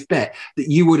a safe bet that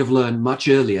you would have learned much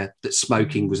earlier that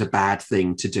smoking was a bad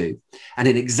thing to do. And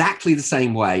in exactly the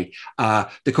same way,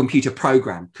 the computer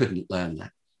program couldn't learn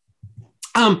that.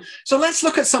 So let's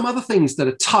look at some other things that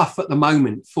are tough at the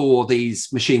moment for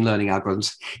these machine learning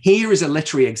algorithms. Here is a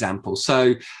literary example.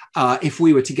 So if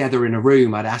we were together in a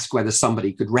room, I'd ask whether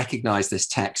somebody could recognize this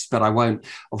text, but I won't.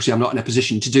 Obviously, I'm not in a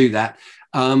position to do that.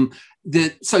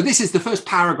 So this is the first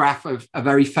paragraph of a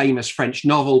very famous French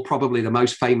novel, probably the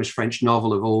most famous French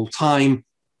novel of all time.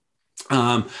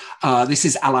 This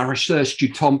is À la recherche du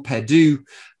temps perdu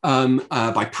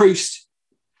by Proust.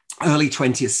 Early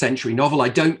 20th century novel. I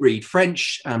don't read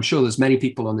French. I'm sure there's many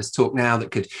people on this talk now that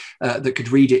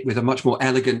could read it with a much more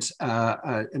elegant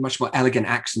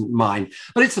accent than mine.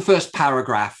 But it's the first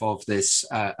paragraph of this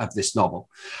novel.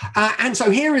 And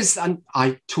so here is, and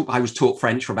I was taught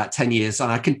French for about 10 years,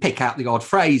 and I can pick out the odd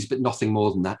phrase, but nothing more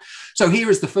than that. So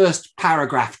here is the first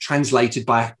paragraph translated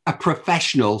by a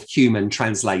professional human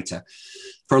translator.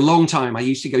 For a long time, I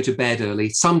used to go to bed early.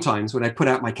 Sometimes when I put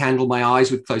out my candle, my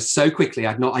eyes would close so quickly,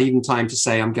 I'd not even time to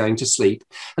say I'm going to sleep.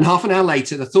 And half an hour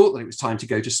later, the thought that it was time to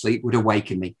go to sleep would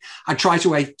awaken me. I'd try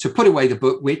to put away the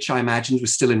book, which I imagined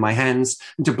was still in my hands,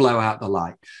 and to blow out the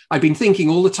light. I'd been thinking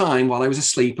all the time while I was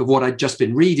asleep of what I'd just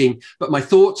been reading, but my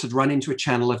thoughts had run into a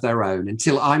channel of their own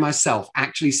until I myself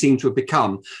actually seemed to have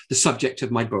become the subject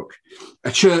of my book.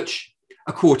 A church,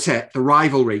 a quartet, the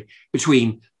rivalry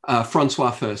between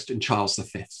Francois I and Charles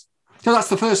V. So that's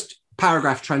the first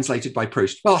paragraph translated by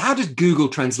Proust. Well, how does Google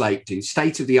Translate do?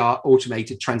 State-of-the-art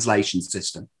automated translation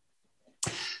system.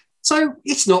 So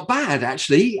it's not bad,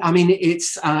 actually. I mean,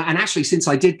 it's, and actually, since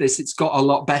I did this, it's got a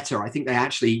lot better. I think they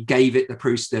actually gave it, the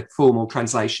Proust, the formal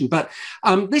translation. But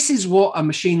this is what a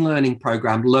machine learning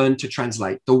program learned to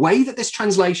translate. The way that this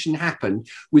translation happened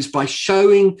was by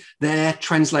showing their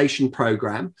translation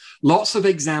program lots of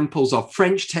examples of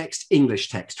French text, English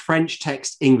text, French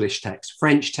text, English text,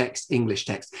 French text, English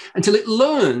text, until it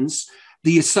learns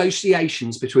the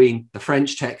associations between the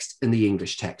French text and the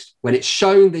English text. When it's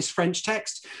shown this French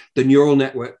text, the neural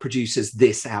network produces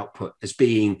this output as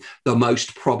being the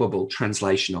most probable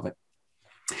translation of it.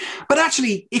 But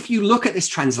actually, if you look at this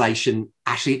translation,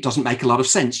 actually, it doesn't make a lot of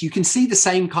sense. You can see the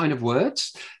same kind of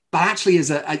words. but actually as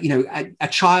a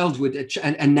child would,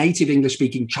 a native English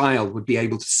speaking child would be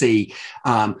able to see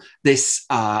this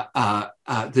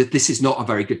is not a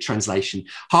very good translation.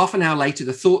 Half an hour later,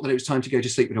 the thought that it was time to go to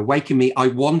sleep would awaken me. I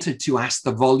wanted to ask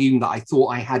the volume that I thought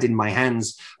I had in my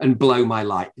hands and blow my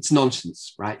light. It's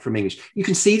nonsense, right, from English. You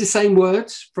can see the same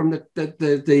words from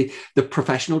the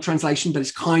professional translation, but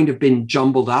it's kind of been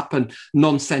jumbled up and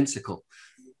nonsensical.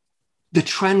 The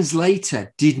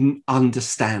translator didn't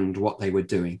understand what they were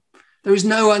doing. There is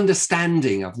no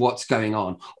understanding of what's going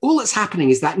on. All that's happening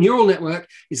is that neural network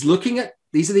is looking at,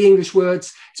 these are the English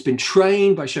words. It's been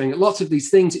trained by showing it lots of these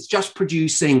things. It's just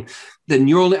producing, the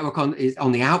neural network on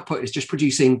the output is just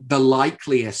producing the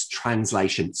likeliest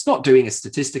translation. It's not doing a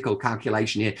statistical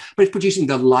calculation here, but it's producing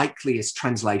the likeliest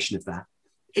translation of that.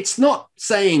 It's not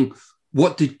saying,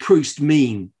 what did Proust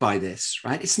mean by this,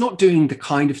 right? It's not doing the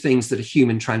kind of things that a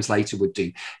human translator would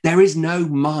do. There is no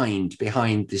mind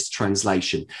behind this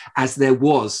translation, as there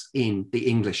was in the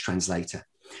English translator.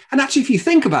 And actually, if you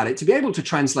think about it, to be able to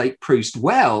translate Proust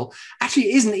well,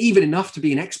 actually it isn't even enough to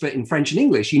be an expert in French and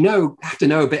English. You have to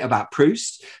know a bit about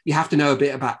Proust. You have to know a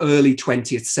bit about early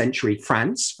 20th century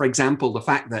France. For example, the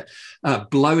fact that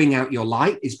blowing out your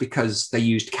light is because they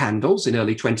used candles in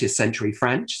early 20th century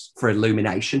France for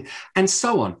illumination, and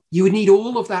so on. You would need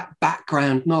all of that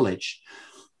background knowledge.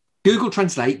 Google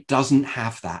Translate doesn't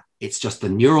have that. It's just the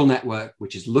neural network,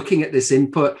 which is looking at this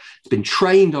input. It's been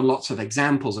trained on lots of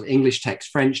examples of English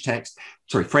text, French text,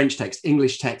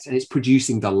 English text, and it's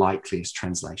producing the likeliest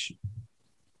translation.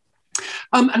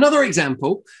 Another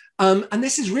example, and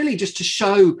this is really just to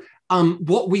show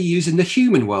what we use in the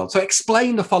human world. So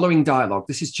explain the following dialogue.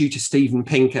 This is due to Steven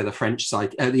Pinker,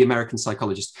 the American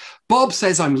psychologist. Bob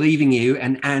says, I'm leaving you,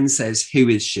 and Anne says, who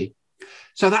is she?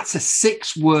 So that's a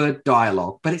 6-word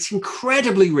dialogue, but it's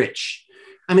incredibly rich.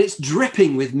 I mean, it's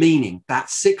dripping with meaning, that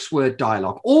 6-word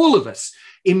dialogue. All of us,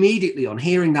 immediately on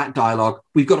hearing that dialogue,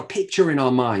 we've got a picture in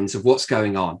our minds of what's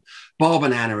going on. Bob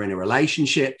and Anne are in a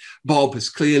relationship. Bob has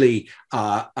clearly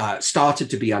started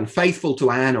to be unfaithful to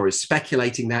Anne, or is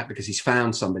speculating that because he's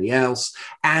found somebody else.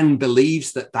 Anne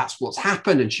believes that that's what's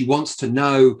happened, and she wants to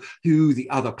know who the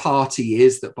other party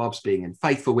is that Bob's being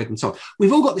unfaithful with, and so on.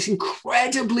 We've all got this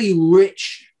incredibly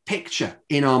rich picture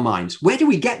in our minds. Where do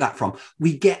we get that from?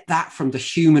 We get that from the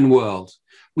human world.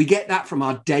 We get that from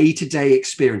our day-to-day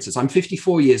experiences. I'm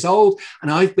 54 years old, and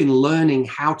I've been learning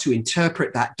how to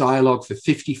interpret that dialogue for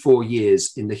 54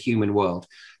 years in the human world.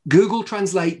 Google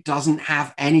Translate doesn't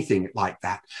have anything like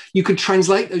that. You could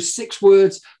translate those 6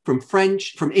 words from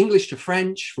English to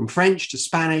French, from French to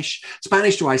Spanish,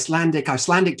 Spanish to Icelandic,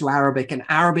 Icelandic to Arabic, and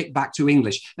Arabic back to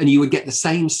English, and you would get the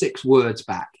same 6 words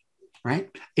back.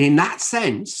 Right? In that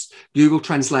sense, Google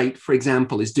Translate, for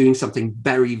example, is doing something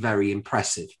very, very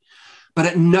impressive. But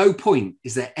at no point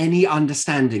is there any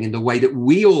understanding in the way that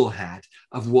we all had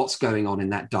of what's going on in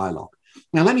that dialogue.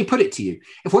 Now, let me put it to you.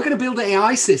 If we're going to build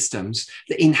AI systems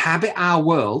that inhabit our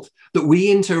world, that we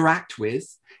interact with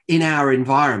in our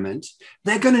environment,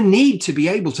 they're going to need to be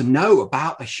able to know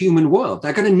about a human world.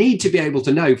 They're going to need to be able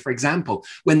to know, for example,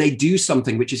 when they do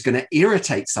something which is going to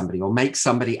irritate somebody or make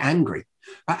somebody angry.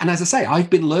 And as I say, I've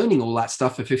been learning all that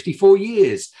stuff for 54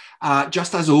 years,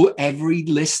 just as every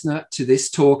listener to this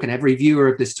talk and every viewer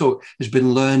of this talk has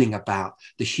been learning about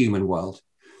the human world.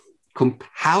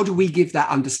 How do we give that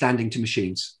understanding to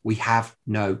machines? We have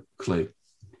no clue.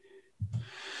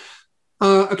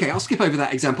 Okay, I'll skip over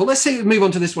that example. Let's move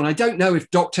on to this one. I don't know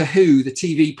if Doctor Who, the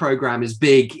TV program, is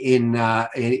big in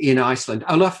Iceland.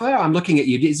 Olafur, I'm looking at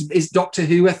you. Is Doctor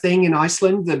Who a thing in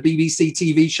Iceland, the BBC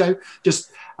TV show?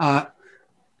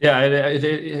 Yeah,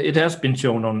 it has been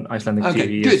shown on Icelandic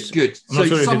TV. Okay, good. I'm not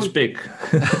sure if it's big.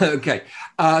 Okay,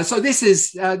 so this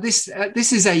is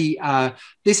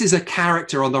a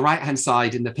character on the right-hand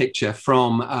side in the picture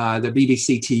from the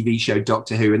BBC TV show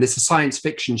Doctor Who, and this is a science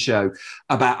fiction show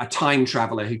about a time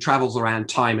traveler who travels around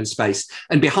time and space.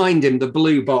 And behind him, the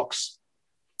blue box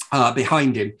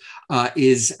behind him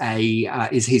is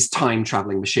his time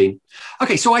traveling machine.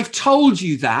 Okay, so I've told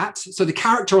you that. So the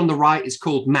character on the right is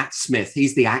called Matt Smith.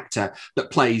 He's the actor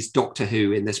that plays Doctor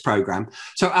Who in this program.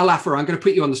 So Olafur, I'm going to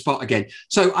put you on the spot again.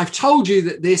 So I've told you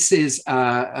that this is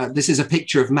a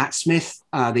picture of Matt Smith,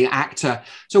 the actor.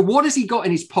 So what has he got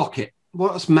in his pocket?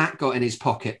 What has Matt got in his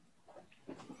pocket?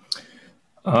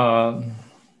 I'm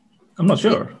not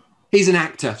sure. He's an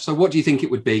actor. So what do you think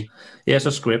it would be? He has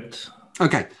a script.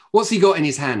 Okay. What's he got in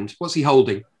his hand? What's he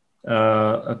holding?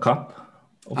 A cup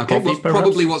of coffee, well,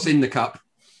 probably what's in the cup.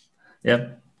 Yeah.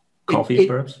 Coffee,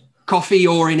 perhaps. Coffee,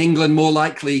 or in England, more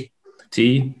likely...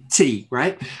 Tea. Tea,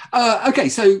 right? Okay,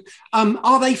 so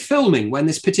are they filming when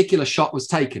this particular shot was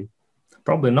taken?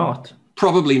 Probably not.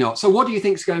 Probably not. So what do you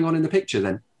think is going on in the picture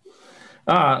then?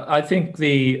 I think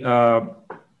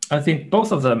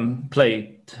both of them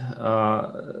played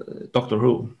Doctor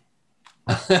Who.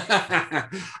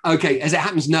 Okay, as it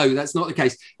happens, no, that's not the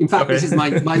case. In fact, This is my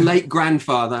late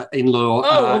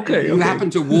grandfather-in-law who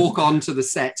happened to walk onto the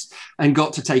set and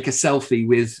got to take a selfie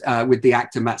with the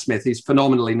actor Matt Smith. He's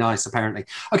phenomenally nice, apparently.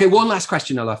 Okay, one last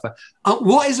question, Olafa.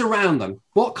 What is around them?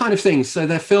 What kind of things? So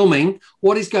they're filming.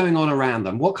 What is going on around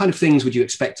them? What kind of things would you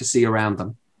expect to see around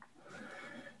them?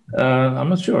 I'm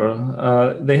not sure.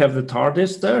 They have the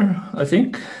TARDIS there, I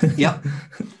think. Yeah.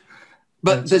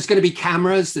 But there's going to be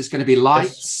cameras, there's going to be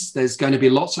lights, there's going to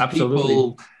be lots of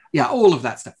people. Yeah, all of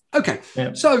that stuff. Okay.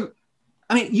 Yeah. So,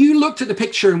 I mean, you looked at the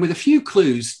picture and with a few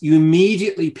clues, you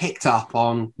immediately picked up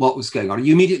on what was going on.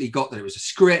 You immediately got that it was a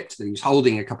script, that he was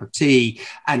holding a cup of tea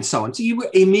and so on. So you were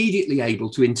immediately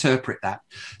able to interpret that.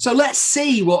 So let's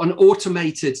see what an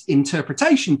automated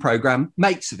interpretation program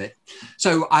makes of it.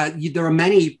 So there are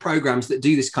many programs that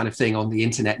do this kind of thing on the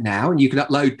internet now, and you can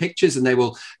upload pictures and they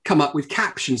will come up with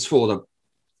captions for them.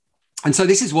 And so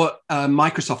this is what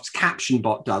Microsoft's caption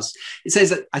bot does. It says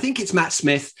that I think it's Matt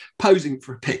Smith posing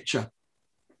for a picture.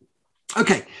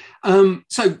 Okay,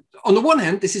 so on the one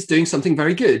hand, this is doing something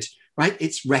very good, right?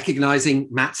 It's recognizing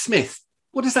Matt Smith.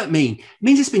 What does that mean? It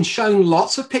means it's been shown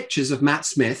lots of pictures of Matt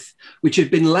Smith, which have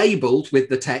been labeled with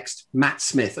the text Matt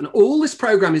Smith. And all this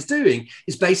program is doing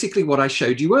is basically what I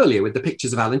showed you earlier with the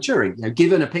pictures of Alan Turing. You know,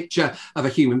 given a picture of a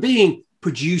human being,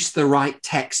 produce the right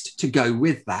text to go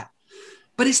with that.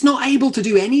 But it's not able to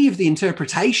do any of the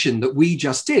interpretation that we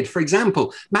just did. For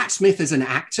example, Matt Smith is an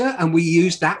actor, and we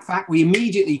used that fact. We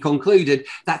immediately concluded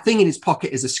that thing in his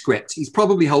pocket is a script. He's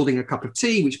probably holding a cup of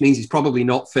tea, which means he's probably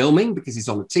not filming because he's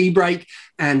on a tea break,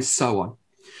 and so on.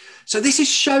 So this is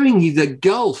showing you the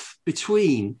gulf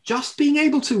between just being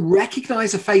able to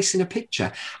recognize a face in a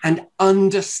picture and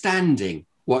understanding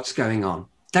what's going on.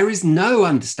 There is no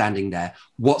understanding there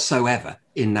whatsoever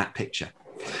in that picture.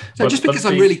 So just because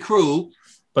I'm really cruel.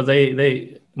 But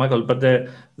Michael, but the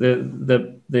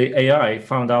AI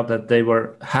found out that they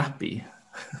were happy.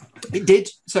 It did.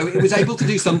 So it was able to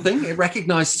do something. It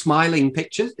recognized smiling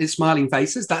pictures, smiling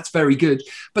faces. That's very good.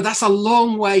 But that's a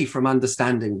long way from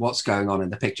understanding what's going on in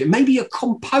the picture. Maybe a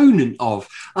component of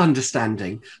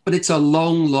understanding, but it's a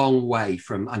long, long way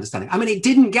from understanding. I mean, it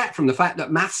didn't get from the fact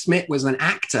that Matt Smith was an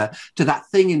actor to that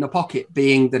thing in the pocket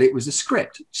being that it was a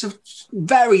script. It's a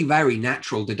very, very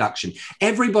natural deduction.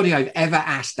 Everybody I've ever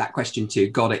asked that question to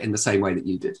got it in the same way that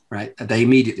you did, right? They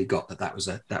immediately got that was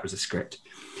a script.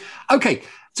 Okay.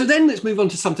 So then let's move on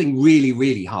to something really,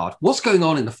 really hard. What's going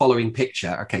on in the following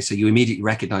picture? Okay, so you immediately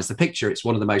recognize the picture. It's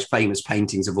one of the most famous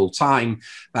paintings of all time,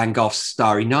 Van Gogh's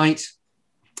Starry Night.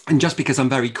 And just because I'm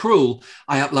very cruel,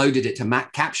 I uploaded it to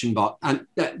Mac Caption Bot. And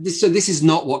so this is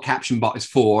not what Caption Bot is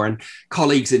for. And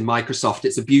colleagues in Microsoft,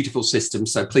 it's a beautiful system.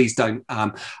 So please don't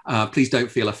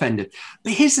feel offended.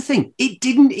 But here's the thing. It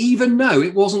didn't even know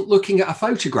it wasn't looking at a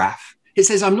photograph. It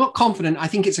says, I'm not confident. I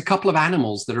think it's a couple of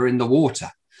animals that are in the water.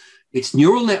 Its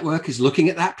neural network is looking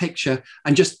at that picture,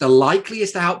 and just the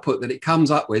likeliest output that it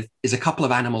comes up with is a couple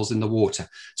of animals in the water.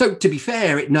 So to be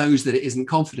fair, it knows that it isn't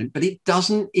confident, but it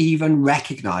doesn't even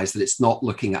recognize that it's not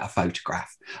looking at a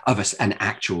photograph of an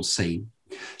actual scene.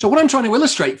 So what I'm trying to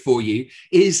illustrate for you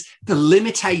is the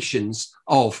limitations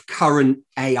of current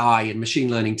AI and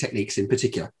machine learning techniques in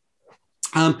particular.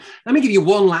 Let me give you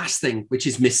one last thing which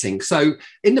is missing. So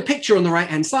in the picture on the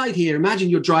right-hand side here, imagine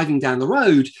you're driving down the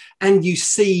road and you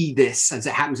see this. As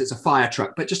it happens, it's a fire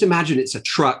truck, but just imagine it's a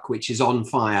truck which is on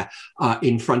fire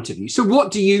in front of you. So what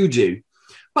do?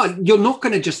 Well, you're not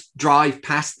going to just drive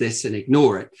past this and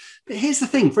ignore it. But here's the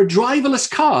thing. For a driverless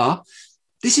car,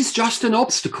 this is just an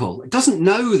obstacle. It doesn't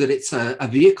know that it's a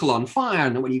vehicle on fire,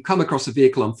 and that when you come across a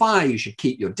vehicle on fire, you should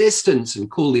keep your distance and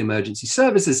call the emergency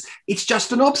services. It's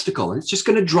just an obstacle, and it's just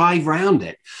going to drive around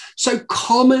it. So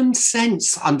common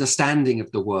sense understanding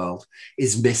of the world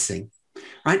is missing.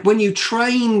 Right? When you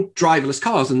train driverless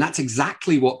cars, and that's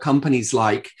exactly what companies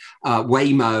like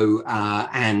Waymo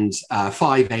and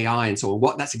 5AI and so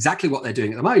on, that's exactly what they're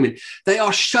doing at the moment. They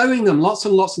are showing them lots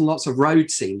and lots and lots of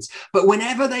road scenes. But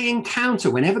whenever the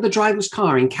driverless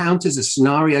car encounters a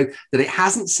scenario that it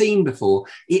hasn't seen before,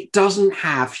 it doesn't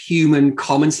have human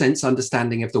common sense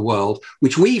understanding of the world,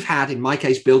 which we've had, in my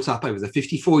case, built up over the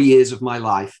 54 years of my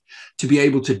life to be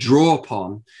able to draw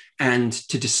upon and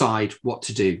to decide what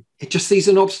to do. It just sees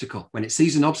an obstacle. When it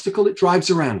sees an obstacle, it drives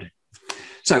around it.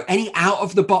 So any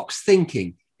out-of-the-box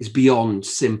thinking is beyond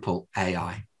simple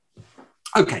AI.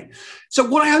 Okay, so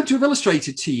what I hope to have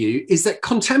illustrated to you is that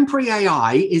contemporary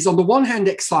AI is on the one hand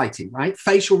exciting, right?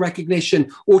 Facial recognition,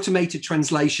 automated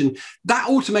translation. That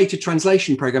automated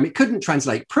translation program, it couldn't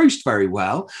translate Proust very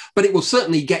well, but it will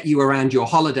certainly get you around your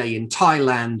holiday in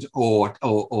Thailand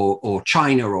or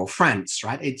China or France,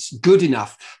 right? It's good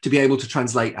enough to be able to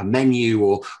translate a menu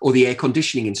or the air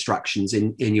conditioning instructions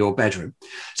in your bedroom.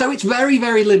 So it's very,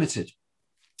 very limited.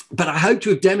 But I hope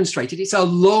to have demonstrated it's a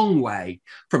long way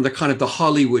from the kind of the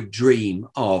Hollywood dream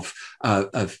of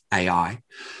AI.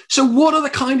 So what are the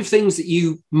kind of things that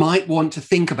you might want to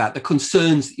think about, the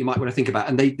concerns that you might want to think about?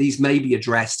 And these may be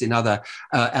addressed in other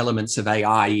elements of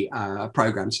AI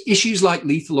programs. Issues like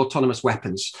lethal autonomous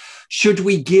weapons. Should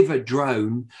we give a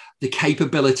drone the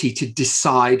capability to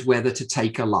decide whether to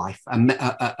take a life?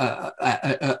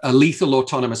 A lethal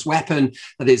autonomous weapon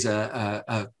that is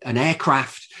an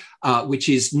aircraft which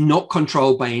is not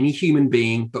controlled by any human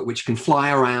being, but which can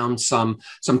fly around some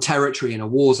territory in a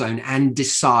war zone and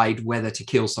decide whether to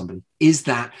kill somebody. Is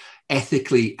that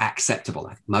ethically acceptable?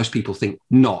 Most people think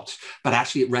not, but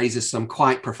actually it raises some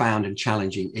quite profound and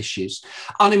challenging issues.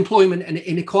 Unemployment and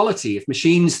inequality. If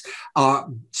machines are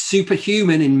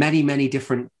superhuman in many, many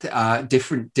different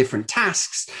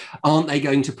tasks, aren't they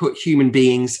going to put human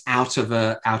beings out of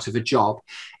a job?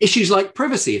 Issues like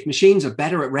privacy. If machines are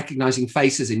better at recognizing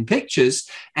faces in pictures,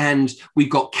 and we've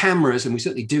got cameras, and we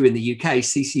certainly do in the UK,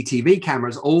 CCTV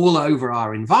cameras all over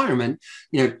our environment,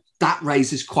 that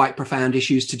raises quite profound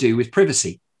issues to do with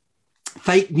privacy.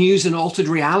 Fake news and altered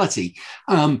reality.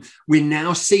 We're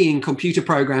now seeing computer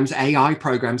programs, AI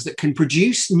programs that can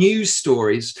produce news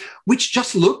stories which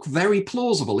just look very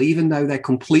plausible, even though they're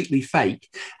completely fake.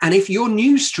 And if your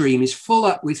news stream is full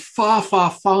up with far,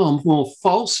 far, far more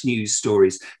false news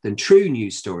stories than true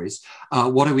news stories,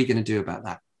 what are we going to do about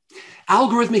that?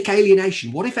 Algorithmic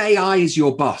alienation. What if AI is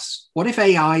your boss? What if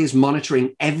AI is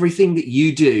monitoring everything that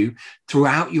you do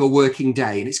throughout your working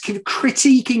day, and it's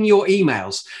critiquing your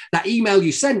emails? That email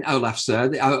you sent,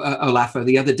 Olafur,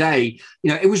 the other day,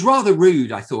 it was rather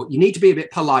rude. I thought you need to be a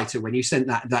bit politer when you sent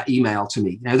that email to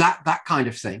me. That kind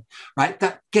of thing, right?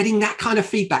 Getting that kind of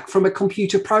feedback from a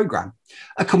computer program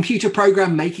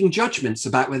making judgments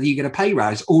about whether you get a pay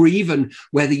rise or even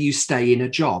whether you stay in a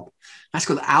job. That's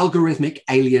called algorithmic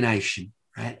alienation,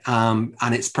 right? And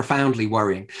it's profoundly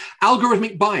worrying.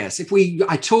 Algorithmic bias.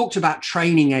 I talked about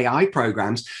training AI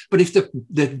programs, but if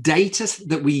the data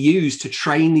that we use to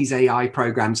train these AI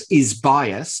programs is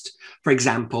biased, for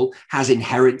example, has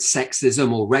inherent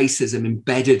sexism or racism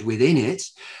embedded within it,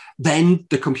 then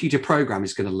the computer program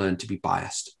is going to learn to be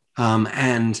biased.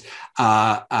 And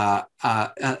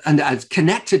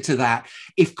connected to that,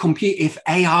 if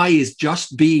AI is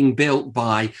just being built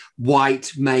by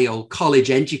white, male,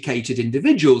 college-educated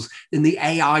individuals, then the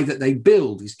AI that they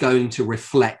build is going to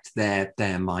reflect their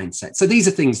mindset. So these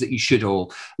are things that you should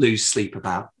all lose sleep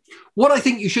about. What I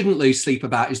think you shouldn't lose sleep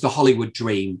about is the Hollywood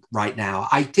dream right now.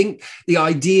 I think the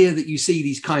idea that you see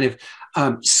these kind of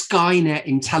Skynet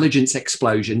intelligence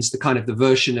explosions, the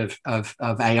version of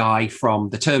AI from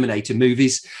the Terminator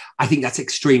movies, I think that's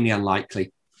extremely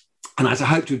unlikely. And as I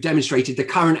hope to have demonstrated, the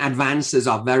current advances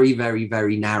are very, very,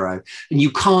 very narrow. And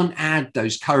you can't add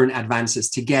those current advances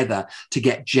together to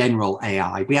get general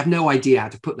AI. We have no idea how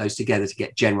to put those together to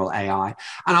get general AI.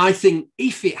 And I think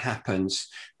if it happens,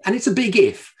 and it's a big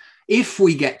if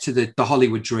we get to the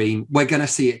Hollywood dream, we're going to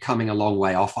see it coming a long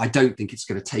way off. I don't think it's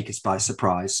going to take us by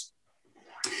surprise.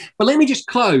 But let me just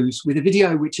close with a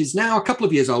video which is now a couple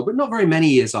of years old, but not very many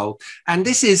years old. And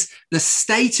this is the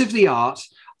state of the art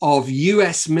of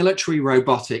US military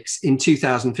robotics in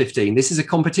 2015. This is a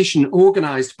competition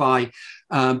organized by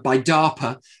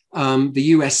DARPA, the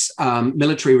US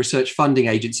military research funding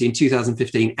agency, in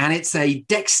 2015. And it's a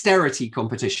dexterity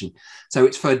competition. So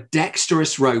it's for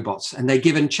dexterous robots. And they're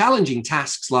given challenging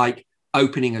tasks like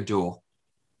opening a door.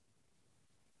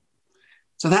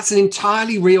 So that's an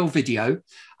entirely real video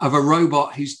of a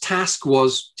robot whose task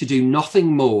was to do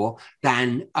nothing more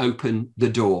than open the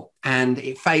door. And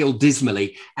it failed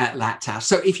dismally at that task.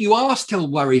 So if you are still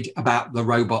worried about the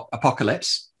robot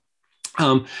apocalypse,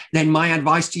 then my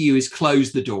advice to you is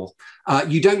close the door.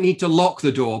 You don't need to lock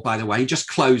the door, by the way, just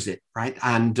close it, right?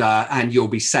 And you'll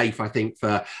be safe, I think,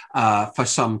 for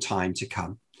some time to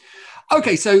come.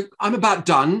 Okay, so I'm about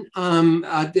done.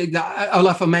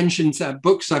 Olafur mentioned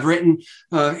books I've written.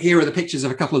 Here are the pictures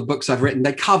of a couple of books I've written.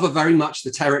 They cover very much the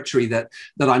territory that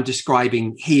I'm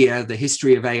describing here, the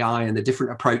history of AI and the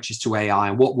different approaches to AI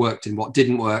and what worked and what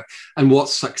didn't work and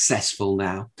what's successful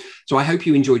now. So I hope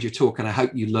you enjoyed your talk and I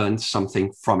hope you learned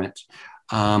something from it.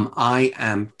 I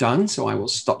am done, so I will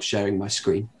stop sharing my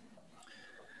screen.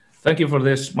 Thank you for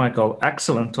this, Michael.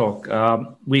 Excellent talk.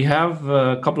 We have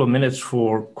a couple of minutes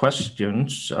for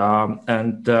questions,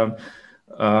 I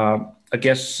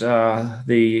guess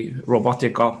the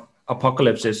robotic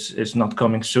apocalypse is not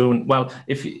coming soon. Well,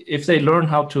 if they learn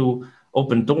how to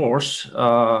open doors,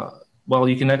 well,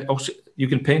 you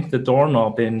can paint the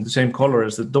doorknob in the same color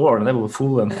as the door, and that will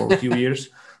fool them for a few years.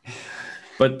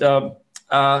 But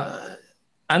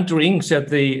Andrew Ng said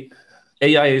the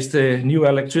AI is the new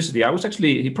electricity.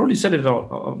 He probably said it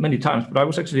many times, but I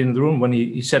was actually in the room when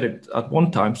he said it at one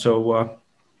time, so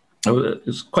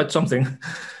it's quite something.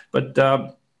 But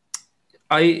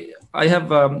I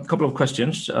have a couple of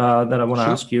questions that I want to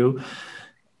ask you.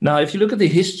 Now, if you look at the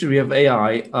history of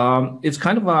AI, it's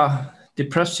kind of a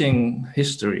depressing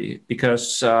history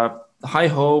because high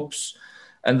hopes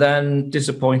and then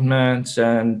disappointments,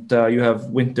 and you have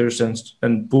winters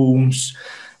and booms.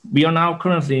 We are now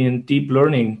currently in deep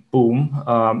learning boom.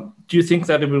 Do you think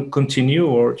that it will continue,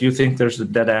 or do you think there's a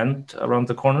dead end around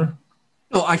the corner?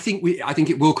 No, I think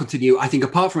it will continue. I think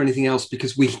apart from anything else,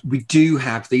 because we do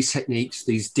have these techniques,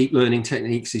 these deep learning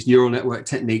techniques, these neural network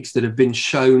techniques that have been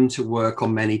shown to work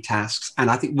on many tasks.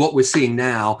 And I think what we're seeing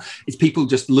now is people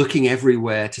just looking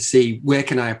everywhere to see where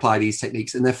can I apply these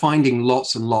techniques, and they're finding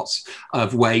lots and lots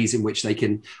of ways in which they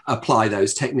can apply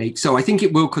those techniques. So I think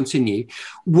it will continue.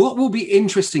 What will be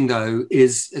interesting, though,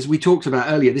 is, as we talked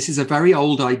about earlier, this is a very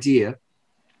old idea.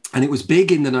 And it was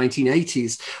big in the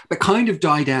 1980s, but kind of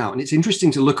died out. And it's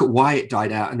interesting to look at why it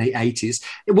died out in the 80s.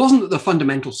 It wasn't that the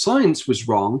fundamental science was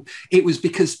wrong. It was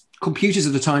because computers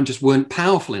at the time just weren't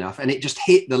powerful enough, and it just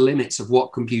hit the limits of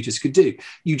what computers could do.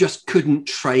 You just couldn't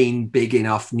train big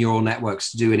enough neural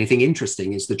networks to do anything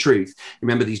interesting, is the truth.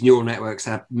 Remember, these neural networks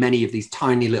have many of these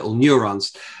tiny little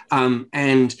neurons.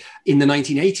 And in the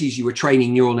 1980s, you were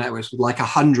training neural networks with like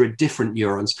 100 different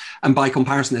neurons. And by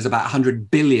comparison, there's about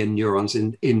 100 billion neurons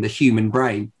in the human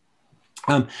brain.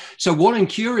 So what I'm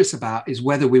curious about is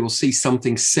whether we will see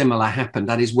something similar happen.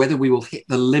 That is, whether we will hit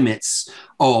the limits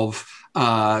of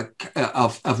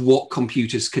what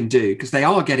computers can do, because they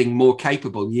are getting more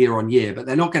capable year on year, but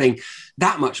they're not getting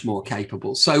that much more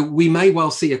capable. So we may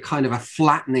well see a kind of a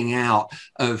flattening out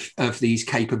of these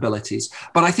capabilities.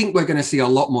 But I think we're going to see a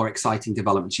lot more exciting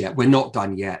developments yet. We're not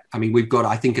done yet. I mean, we've got,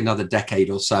 I think, another decade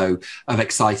or so of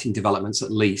exciting developments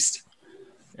at least.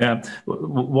 Yeah,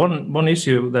 one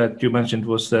issue that you mentioned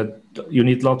was that you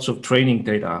need lots of training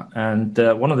data, and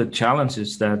one of the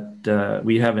challenges that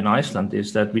we have in Iceland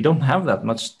is that we don't have that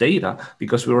much data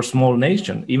because we're a small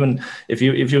nation. Even if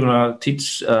you're going to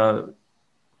teach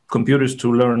computers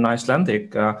to learn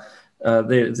Icelandic,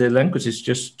 the language is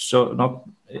just so not.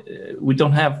 We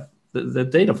don't have the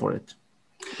data for it.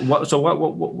 So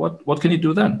what can you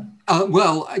do then?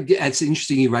 Well, it's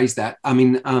interesting you raised that. I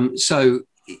mean, so.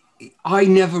 I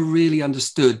never really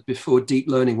understood before deep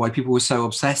learning why people were so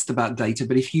obsessed about data.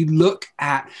 But if you look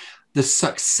at the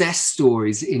success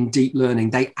stories in deep learning,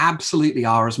 they absolutely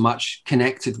are as much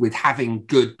connected with having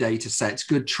good data sets,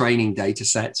 good training data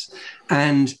sets.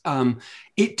 And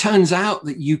it turns out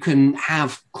that you can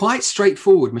have quite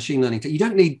straightforward machine learning. You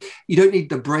don't need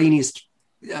the brainiest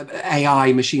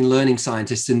AI machine learning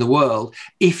scientists in the world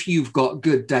if you've got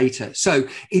good data. So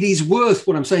it is worth,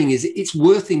 what I'm saying is it's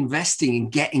worth investing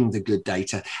in getting the good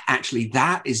data. Actually,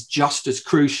 that is just as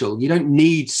crucial. You don't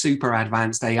need super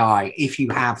advanced AI if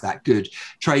you have that good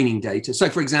training data. So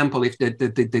for example, if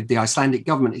the Icelandic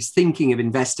government is thinking of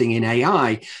investing in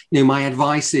AI, my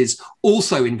advice is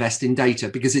also invest in data,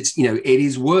 because it's, it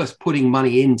is worth putting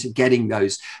money into getting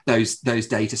those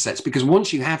data sets, because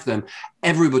once you have them,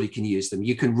 everybody can use them.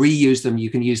 You can reuse them. You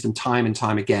can use them time and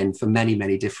time again for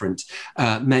many different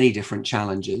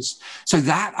challenges. So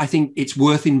that, I think, it's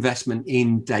worth investment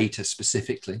in data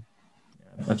specifically.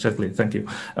 Exactly. Thank you.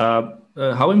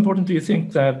 How important do you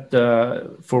think that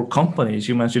for companies,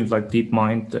 you mentioned like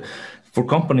DeepMind, for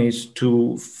companies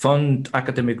to fund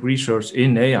academic research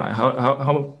in AI,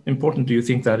 how important do you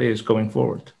think that is going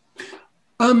forward?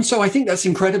 So I think that's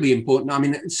incredibly important. I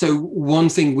mean, so one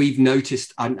thing we've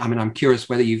noticed, I'm curious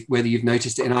whether you've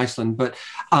noticed it in Iceland, but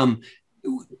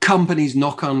companies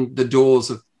knock on the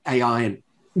doors of AI and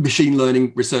machine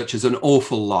learning researchers an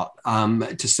awful lot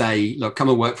to say, look, come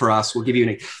and work for us. We'll give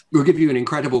you an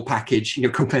incredible package,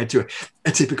 compared to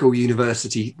a typical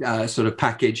university sort of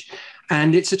package.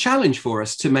 And it's a challenge for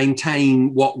us to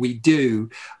maintain what we do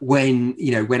when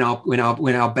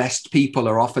our best people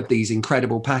are offered these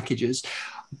incredible packages.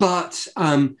 But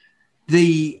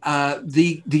the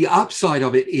upside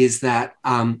of it is that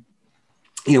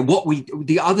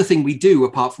the other thing we do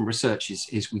apart from research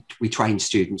is we train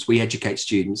students, we educate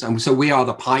students, and so we are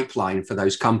the pipeline for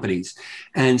those companies.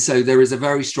 And so there is a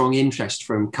very strong interest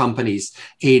from companies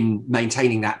in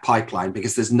maintaining that pipeline,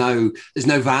 because there's no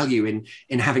value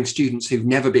in having students who've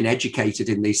never been educated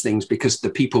in these things because the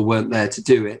people weren't there to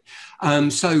do it.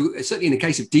 So certainly in the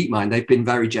case of DeepMind, they've been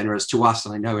very generous to us,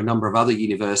 and I know a number of other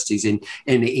universities in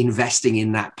investing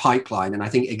in that pipeline, and I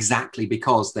think exactly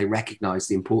because they recognize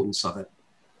the importance of it.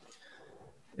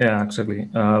 Yeah, exactly.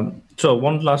 So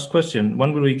one last question.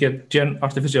 When will we get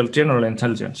artificial general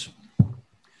intelligence?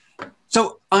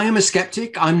 So I am a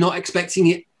skeptic. I'm not expecting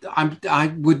it. I'm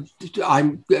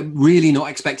really not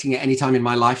expecting it anytime in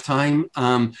my lifetime.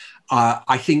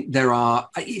 I think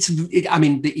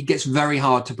it gets very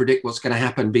hard to predict what's going to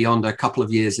happen beyond a couple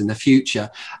of years in the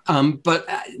future. But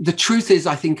the truth is,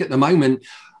 I think at the moment,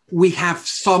 we have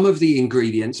some of the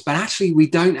ingredients, but actually we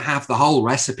don't have the whole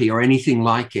recipe or anything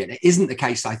like it. It isn't the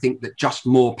case, I think, that just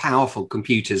more powerful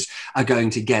computers are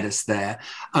going to get us there.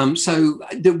 So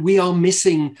that we are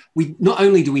missing, not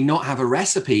only do we not have a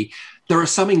recipe, there are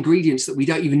some ingredients that we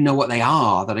don't even know what they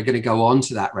are that are going to go on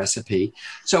to that recipe.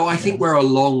 So I think we're a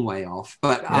long way off.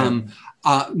 But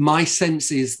my sense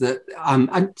is that,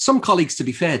 and some colleagues, to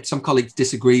be fair, some colleagues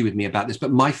disagree with me about this,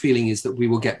 but my feeling is that we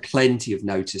will get plenty of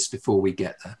notice before we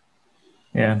get there.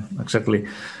 Yeah, exactly.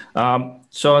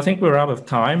 So I think we're out of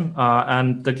time.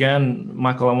 And again,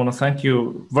 Michael, I want to thank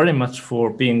you very much for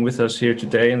being with us here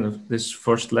today in this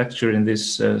first lecture in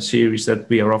this series that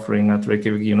we are offering at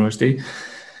Reykjavík University.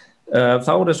 Þá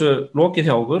þessu lokið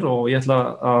hjá okkur og ég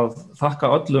ætla að þakka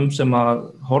öllum sem að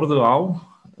horfðu á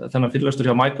þennan fyrirlestur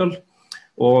hjá Michael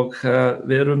og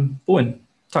við erum búin.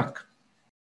 Takk.